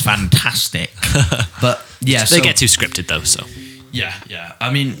wordplay is fantastic. But yeah, They so, get too scripted though. So yeah.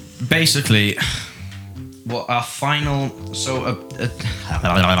 I mean, basically, what our final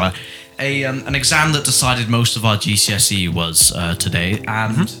an exam that decided most of our GCSE was today,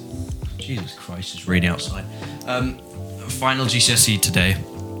 and Jesus Christ, it's raining outside. Final GCSE today.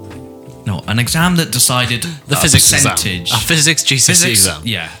 No, an exam that decided the physics percentage. exam. A physics GCSE Physics, exam.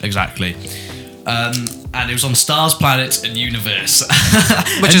 yeah, exactly. And it was on stars, planets, and universe.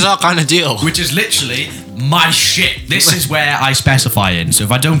 Which is our kind of deal. Which is literally my shit. This is where I specify in. So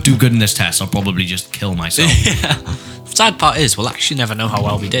if I don't do good in this test, I'll probably just kill myself. Sad part is we'll actually never know how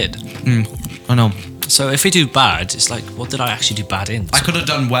well we did. I know. So if we do bad, it's like, what did I actually do bad in? I could have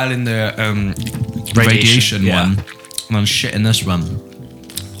done well in the radiation yeah. one, and then shit in this one,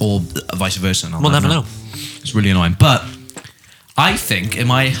 or vice versa. And I'll We'll never know. It's really annoying. But I think, in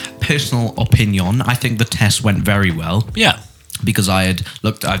my personal opinion, I think the test went very well. Yeah. Because I've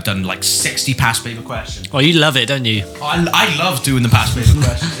done like 60 past paper questions. Oh, you love it, don't you? I love doing the past paper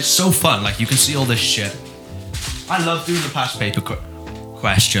questions. It's so fun. Like, you can see all this shit. I love doing the past paper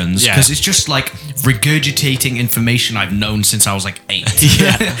questions because it's just like regurgitating information I've known since I was like 8.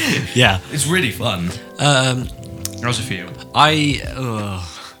 Yeah. It's really fun. How's it for you?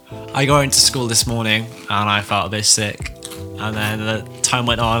 I got into school this morning and I felt a bit sick, and then the time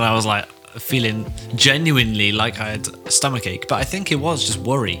went on and I was like feeling genuinely like I had a stomachache, but I think it was just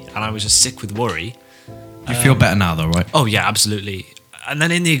worry, and I was just sick with worry. You feel better now though, right? Oh yeah, absolutely. And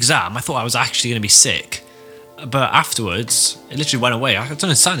then in the exam I thought I was actually going to be sick, but afterwards it literally went away. I don't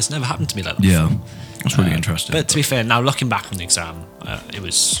understand, it's never happened to me like that Yeah, before. that's really interesting. But to be fair, now looking back on the exam, it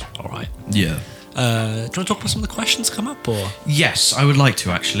was alright. Yeah. Do you want to talk about some of the questions come up, or? Yes, I would like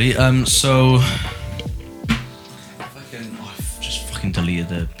to actually. So, I've just fucking deleted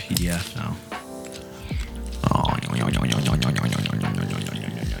the PDF now.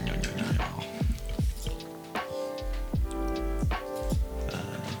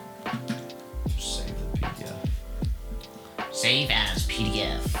 Save the PDF. Save as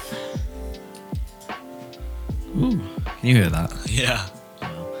PDF. Ooh, can you hear that? Yeah.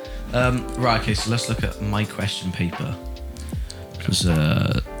 Right, okay, so let's look at my question paper. It was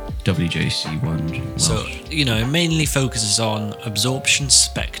WJC one. Welsh. So, it mainly focuses on absorption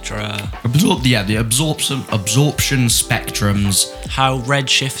spectra, the absorption spectrums, how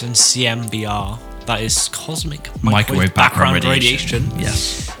redshift and CMB are, that is cosmic microwave background radiation.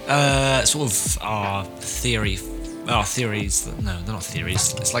 Yes. Sort of our theories. No, they're not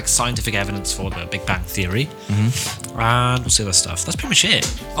theories. It's like scientific evidence for the Big Bang Theory. Mm-hmm. And what's the other stuff? That's pretty much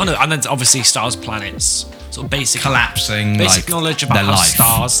it. Oh no, and then obviously stars, planets, sort of basic collapsing, basic like, knowledge about their how life.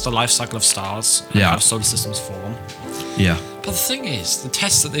 stars, the life cycle of stars, and how solar systems form. Yeah. But the thing is, the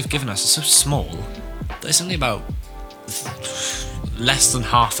tests that they've given us are so small that it's only about less than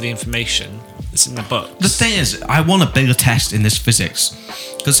half of the information that's in the book. The thing is, I want a bigger test in this physics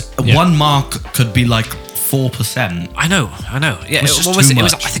because 1 mark could be like 4%. I know. Yeah, It's just what was too it?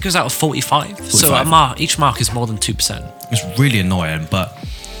 much. I think it was out of 45. So each mark is more than 2%. It's really annoying, but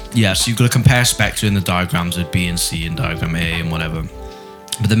yeah, so you've got to compare spectra in the diagrams of B and C and diagram A and whatever.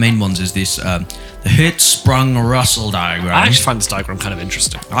 But the main ones is this the Hertzsprung-Russell diagram. I actually find this diagram kind of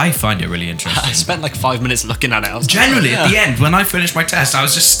interesting. I find it really I interesting. spent like 5 minutes looking at it. I was Generally, like, at the end, when I finished my test, I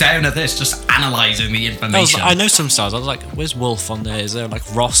was just staring at this, just analysing the information. I know some stars. I was like, where's Wolf on there? Is there like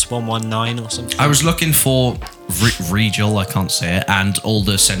Ross 119 or something? I was looking for Rigel, I can't say it, and all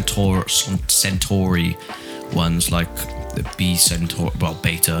the Centauri ones, like the B Centauri, well,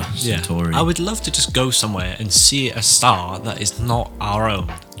 Beta Centauri. I would love to just go somewhere and see a star that is not our own.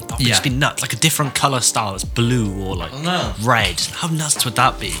 That would just be nuts. Like a different colour star that's blue or like red. How nuts would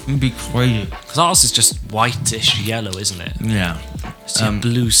that be? It'd be crazy. Because ours is just whitish yellow, isn't it? Yeah. See a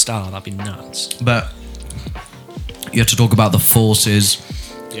blue star, that'd be nuts. But you have to talk about the forces,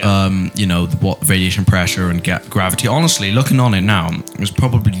 what radiation pressure and gravity. Honestly, looking on it now, it was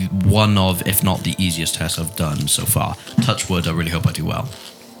probably one of, if not the easiest test I've done so far. Touch wood, I really hope I do well.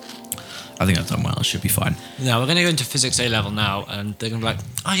 I think I've done well, it should be fine. Now, we're going to go into physics A level now, and they're going to be like,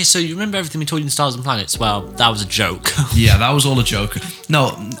 oh yeah, so you remember everything we told you in Stars and Planets? Well, that was a joke. Yeah, that was all a joke.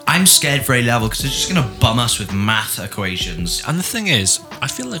 No, I'm scared for A level because they're just going to bum us with math equations. And the thing is, I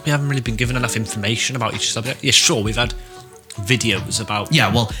feel like we haven't really been given enough information about each subject. Yeah, sure, we've had videos about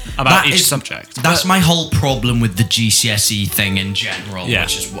each subject. That's my whole problem with the GCSE thing in general,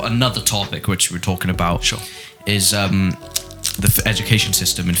 which is another topic which we're talking about. Sure. Is the education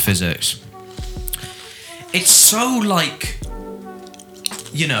system in physics. It's so like,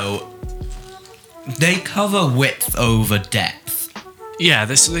 they cover width over depth. Yeah,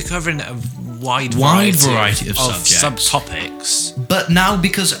 they're covering a wide variety of subjects. Subtopics. But now,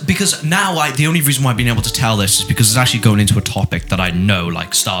 because now the only reason why I've been able to tell this is because it's actually going into a topic that I know,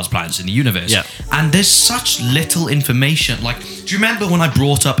 like stars, planets in the universe. Yeah. And there's such little information. Like, do you remember when I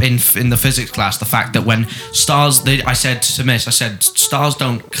brought up in the physics class the fact that when stars, I said stars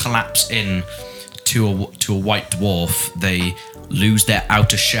don't collapse in to a white dwarf. They lose their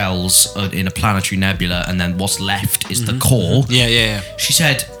outer shells in a planetary nebula, and then what's left is the core. Yeah. She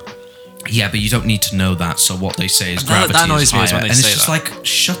said, yeah, but you don't need to know that. So what they say is gravity that annoys is me higher. is when they and it's say just that. like,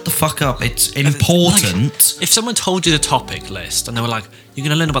 shut the fuck up. It's important. Like, if someone told you the topic list and they were like, you're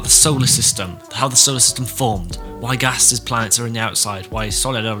going to learn about the solar system, how the solar system formed, why gases, planets are in the outside, why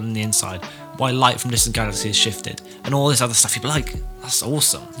solid are in the inside, why light from distant galaxies is shifted, and all this other stuff, you'd be like, that's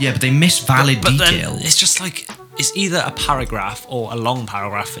awesome. Yeah, but they miss valid but details. Then it's just like, it's either a paragraph or a long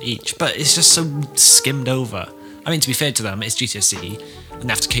paragraph for each, but it's just so skimmed over. I mean, to be fair to them, it's GCSE and they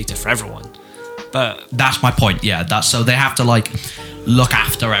have to cater for everyone. But That's my point. Yeah, that's so they have to like look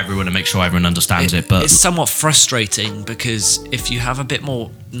after everyone and make sure everyone understands it. But it's somewhat frustrating because if you have a bit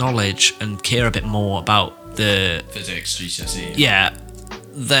more knowledge and care a bit more about the physics, GCSE. yeah,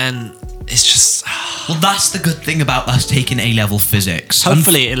 then it's just Well, that's the good thing about us taking A-level physics.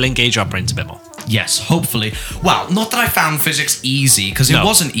 hopefully it'll engage our brains a bit more. Yes, hopefully. Well, not that I found physics easy, because it No.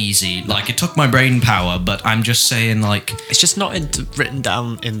 wasn't easy. Like, it took my brain power, but I'm just saying, like... It's just not written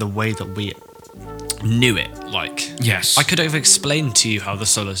down in the way that we knew it. Like, Yes. I could have explained to you how the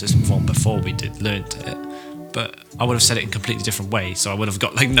solar system formed before we learned it, but I would have said it in a completely different way, so I would have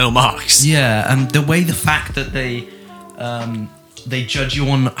got like no marks. Yeah, and the fact that they judge you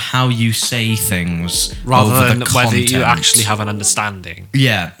on how you say things Rather over than the whether you content. actually have an understanding.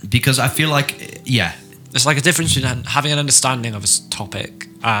 Yeah, because I feel like, yeah, There's like a difference between having an understanding of a topic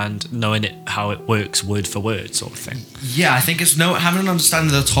and knowing it how it works word for word sort of thing. yeah, I think it's having an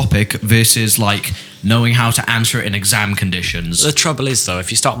understanding of the topic versus like knowing how to answer it in exam conditions. The trouble is though,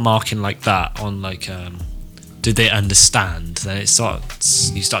 if you start marking like that on like did they understand, then you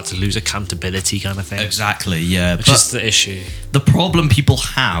start to lose accountability kind of thing. Exactly, yeah. Which but is the issue. the problem people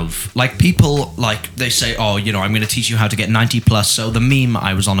have, like people, like they say, oh, you know, I'm going to teach you how to get 90 plus. So the meme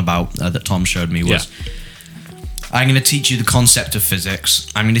I was on about that Tom showed me was, I'm going to teach you the concept of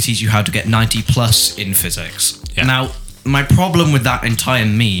physics. I'm going to teach you how to get 90 plus in physics. Yeah. Now, my problem with that entire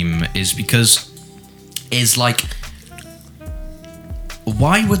meme is like,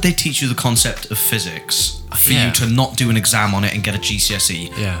 why would they teach you the concept of physics for Yeah. you to not do an exam on it and get a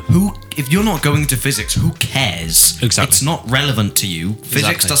GCSE? Yeah. If you're not going to physics, who cares? Exactly. It's not relevant to you. Physics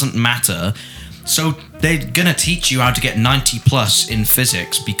Exactly. doesn't matter. So they're gonna teach you how to get 90 plus in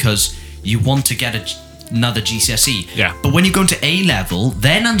physics because you want to get another GCSE. Yeah. But when you go into A level,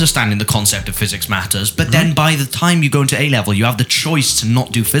 then understanding the concept of physics matters. But then by the time you go into A level, you have the choice to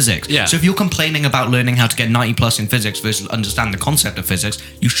not do physics. Yeah. So if you're complaining about learning how to get 90 plus in physics versus understand the concept of physics,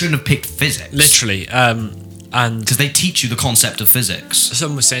 you shouldn't have picked physics. Literally. And Because they teach you the concept of physics.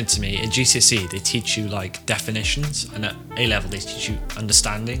 someone was saying to me, in GCSE, they teach you like definitions, and at A level, they teach you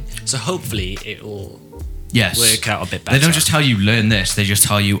understanding. So hopefully it will Yes. work out a bit They don't better. just tell you learn this, they just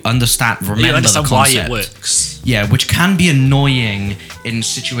tell you understand, remember you understand the why concept. it works. Yeah, which can be annoying in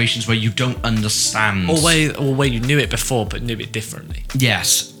situations where you don't understand. Or where you knew it before, but knew it differently.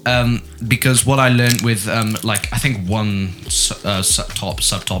 Yes, because what I learned with, like, I think one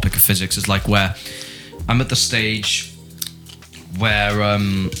subtopic of physics is like where I'm at the stage where,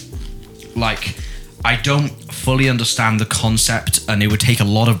 like, I don't fully understand the concept, and it would take a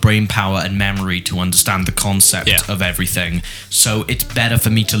lot of brain power and memory to understand the concept Yeah. of everything. So it's better for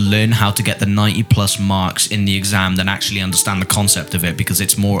me to learn how to get the 90 plus marks in the exam than actually understand the concept of it, because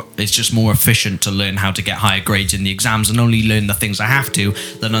it's just more efficient to learn how to get higher grades in the exams and only learn the things I have to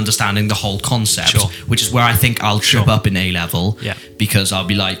than understanding the whole concept. Sure. Which is where I think I'll trip up in A level. Yeah. Because I'll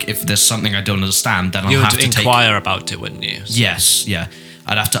be like, if there's something I don't understand, then I'll You have would to take. inquire about it, wouldn't you? Yes, yeah.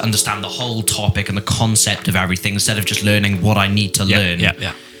 I'd have to understand the whole topic and the concept of everything instead of just learning what I need to learn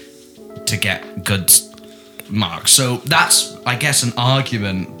Yeah. to get good marks. So that's, I guess, an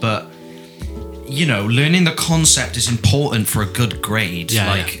argument, but you know, learning the concept is important for a good grade. Yeah,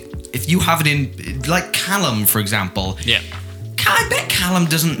 like, if you have it in, like Callum, for example. Yeah. I bet Callum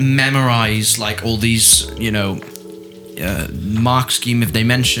doesn't memorize like all these, you know, mark scheme. If they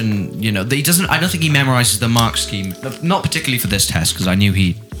mention, you know, he doesn't. I don't think he memorizes the mark scheme. Not particularly for this test, because I knew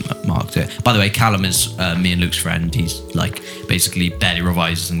he marked it. By the way, Callum is me and Luke's friend. He's like basically barely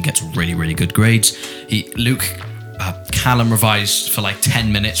revises and gets really, really good grades. Callum revised for like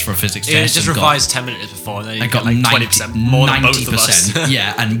 10 minutes for a physics Yeah, test. just and revised 10 minutes before, and then you I got got like 90, 20% more than both of us. 90%.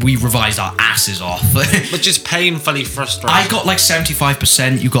 Yeah, and we revised our asses off. Which is painfully frustrating. I got like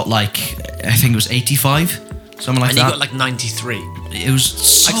 75%. You got like, I think it was 85. Something like and that. he got like 93. It was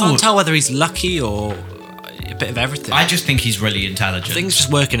so... I can't tell whether he's lucky or a bit of everything. I just think he's really intelligent. Things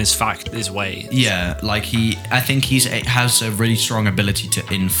just work in his way. Yeah, like I think has a really strong ability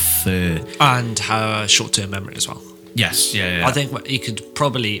to infer. And have a short-term memory as well. Yes, yeah. I think he could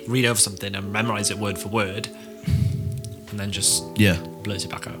probably read over something and memorize it word for word, and then just blurt it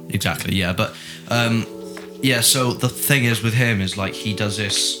back out. Exactly, yeah. But yeah. So the thing is with him is like he does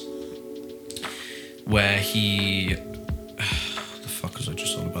this where he. The fuck was I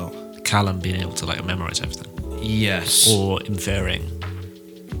just on about? Callum being able to like memorize everything. Yes. Or inferring.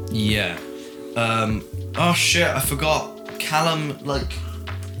 Yeah. Oh shit! I forgot. Callum like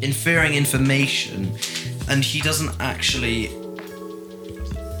inferring information, and he doesn't actually.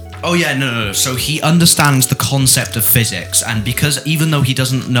 Oh yeah, no. So he understands the concept of physics, and because even though he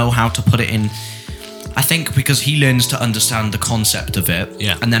doesn't know how to put it in I think because he learns to understand the concept of it,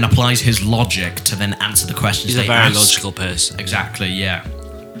 Yeah. and then applies his logic to then answer the questions. He's a they very ask. logical person. Exactly, yeah.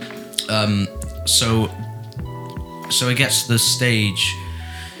 So it gets to the stage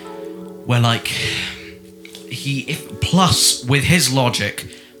where like plus with his logic,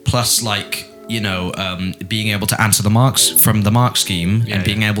 plus like, you know, being able to answer the marks from the mark scheme and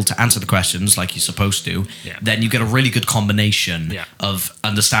being able to answer the questions like you're supposed to, then you get a really good combination of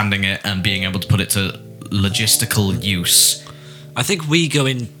understanding it and being able to put it to logistical use. I think we go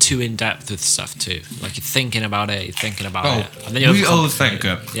in too in depth with stuff too. Like you're thinking about it, and then We overthink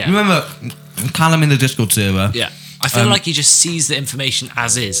it. Yeah. Remember Callum in the Discord server? Yeah. I feel like he just sees the information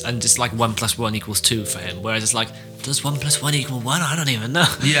as is, and it's like 1 + 1 = 2 for him. Whereas it's like, does 1 + 1 = 1? I don't even know.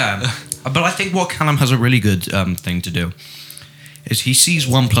 Yeah. But I think what Callum has a really good thing to do is he sees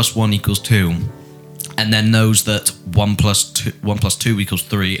 1 + 1 = 2, and then knows that 1 + 2 =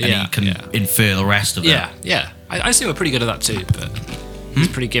 3, and he can infer the rest of it. Yeah. I see we're pretty good at that too, but he's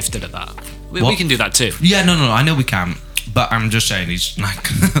pretty gifted at that. We can do that too. Yeah, no, I know we can, but I'm just saying he's like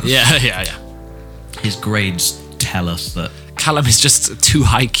Yeah. his grades tell us that. Callum is just too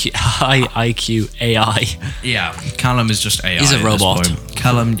high IQ AI. Yeah, Callum is just AI. He's a at this robot. point.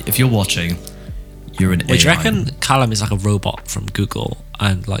 Callum, if you're watching, you're an AI. Do you reckon Callum is like a robot from Google,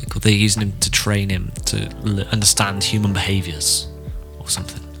 and like they're using him to train him to understand human behaviors or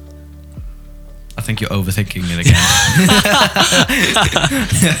something? I think you're overthinking it again.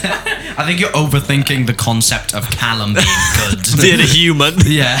 I think you're overthinking the concept of Callum being good. Being a human.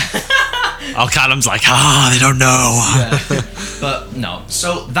 Yeah. Oh, Callum's like, they don't know. Yeah. But no.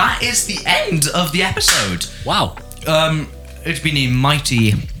 So that is the end of the episode. Wow. It's been a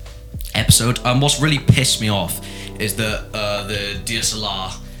mighty episode. What's really pissed me off is that the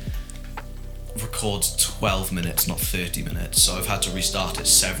DSLR records 12 minutes, not 30 minutes. So I've had to restart it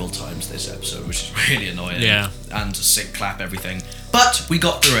several times this episode, which is really annoying. Yeah. And to sync clap everything. But we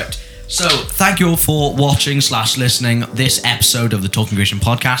got through it. So thank you all for watching / listening this episode of the Talking Christian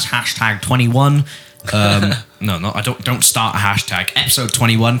podcast. #21. I don't start a hashtag. Episode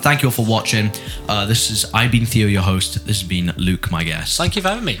 21. Thank you all for watching. I've been Theo, your host. This has been Luke, my guest. Thank you for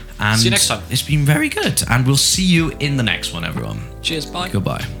having me. And see you next time. It's been very good, and we'll see you in the next one, everyone. Cheers. Bye.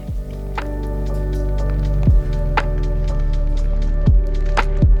 Goodbye.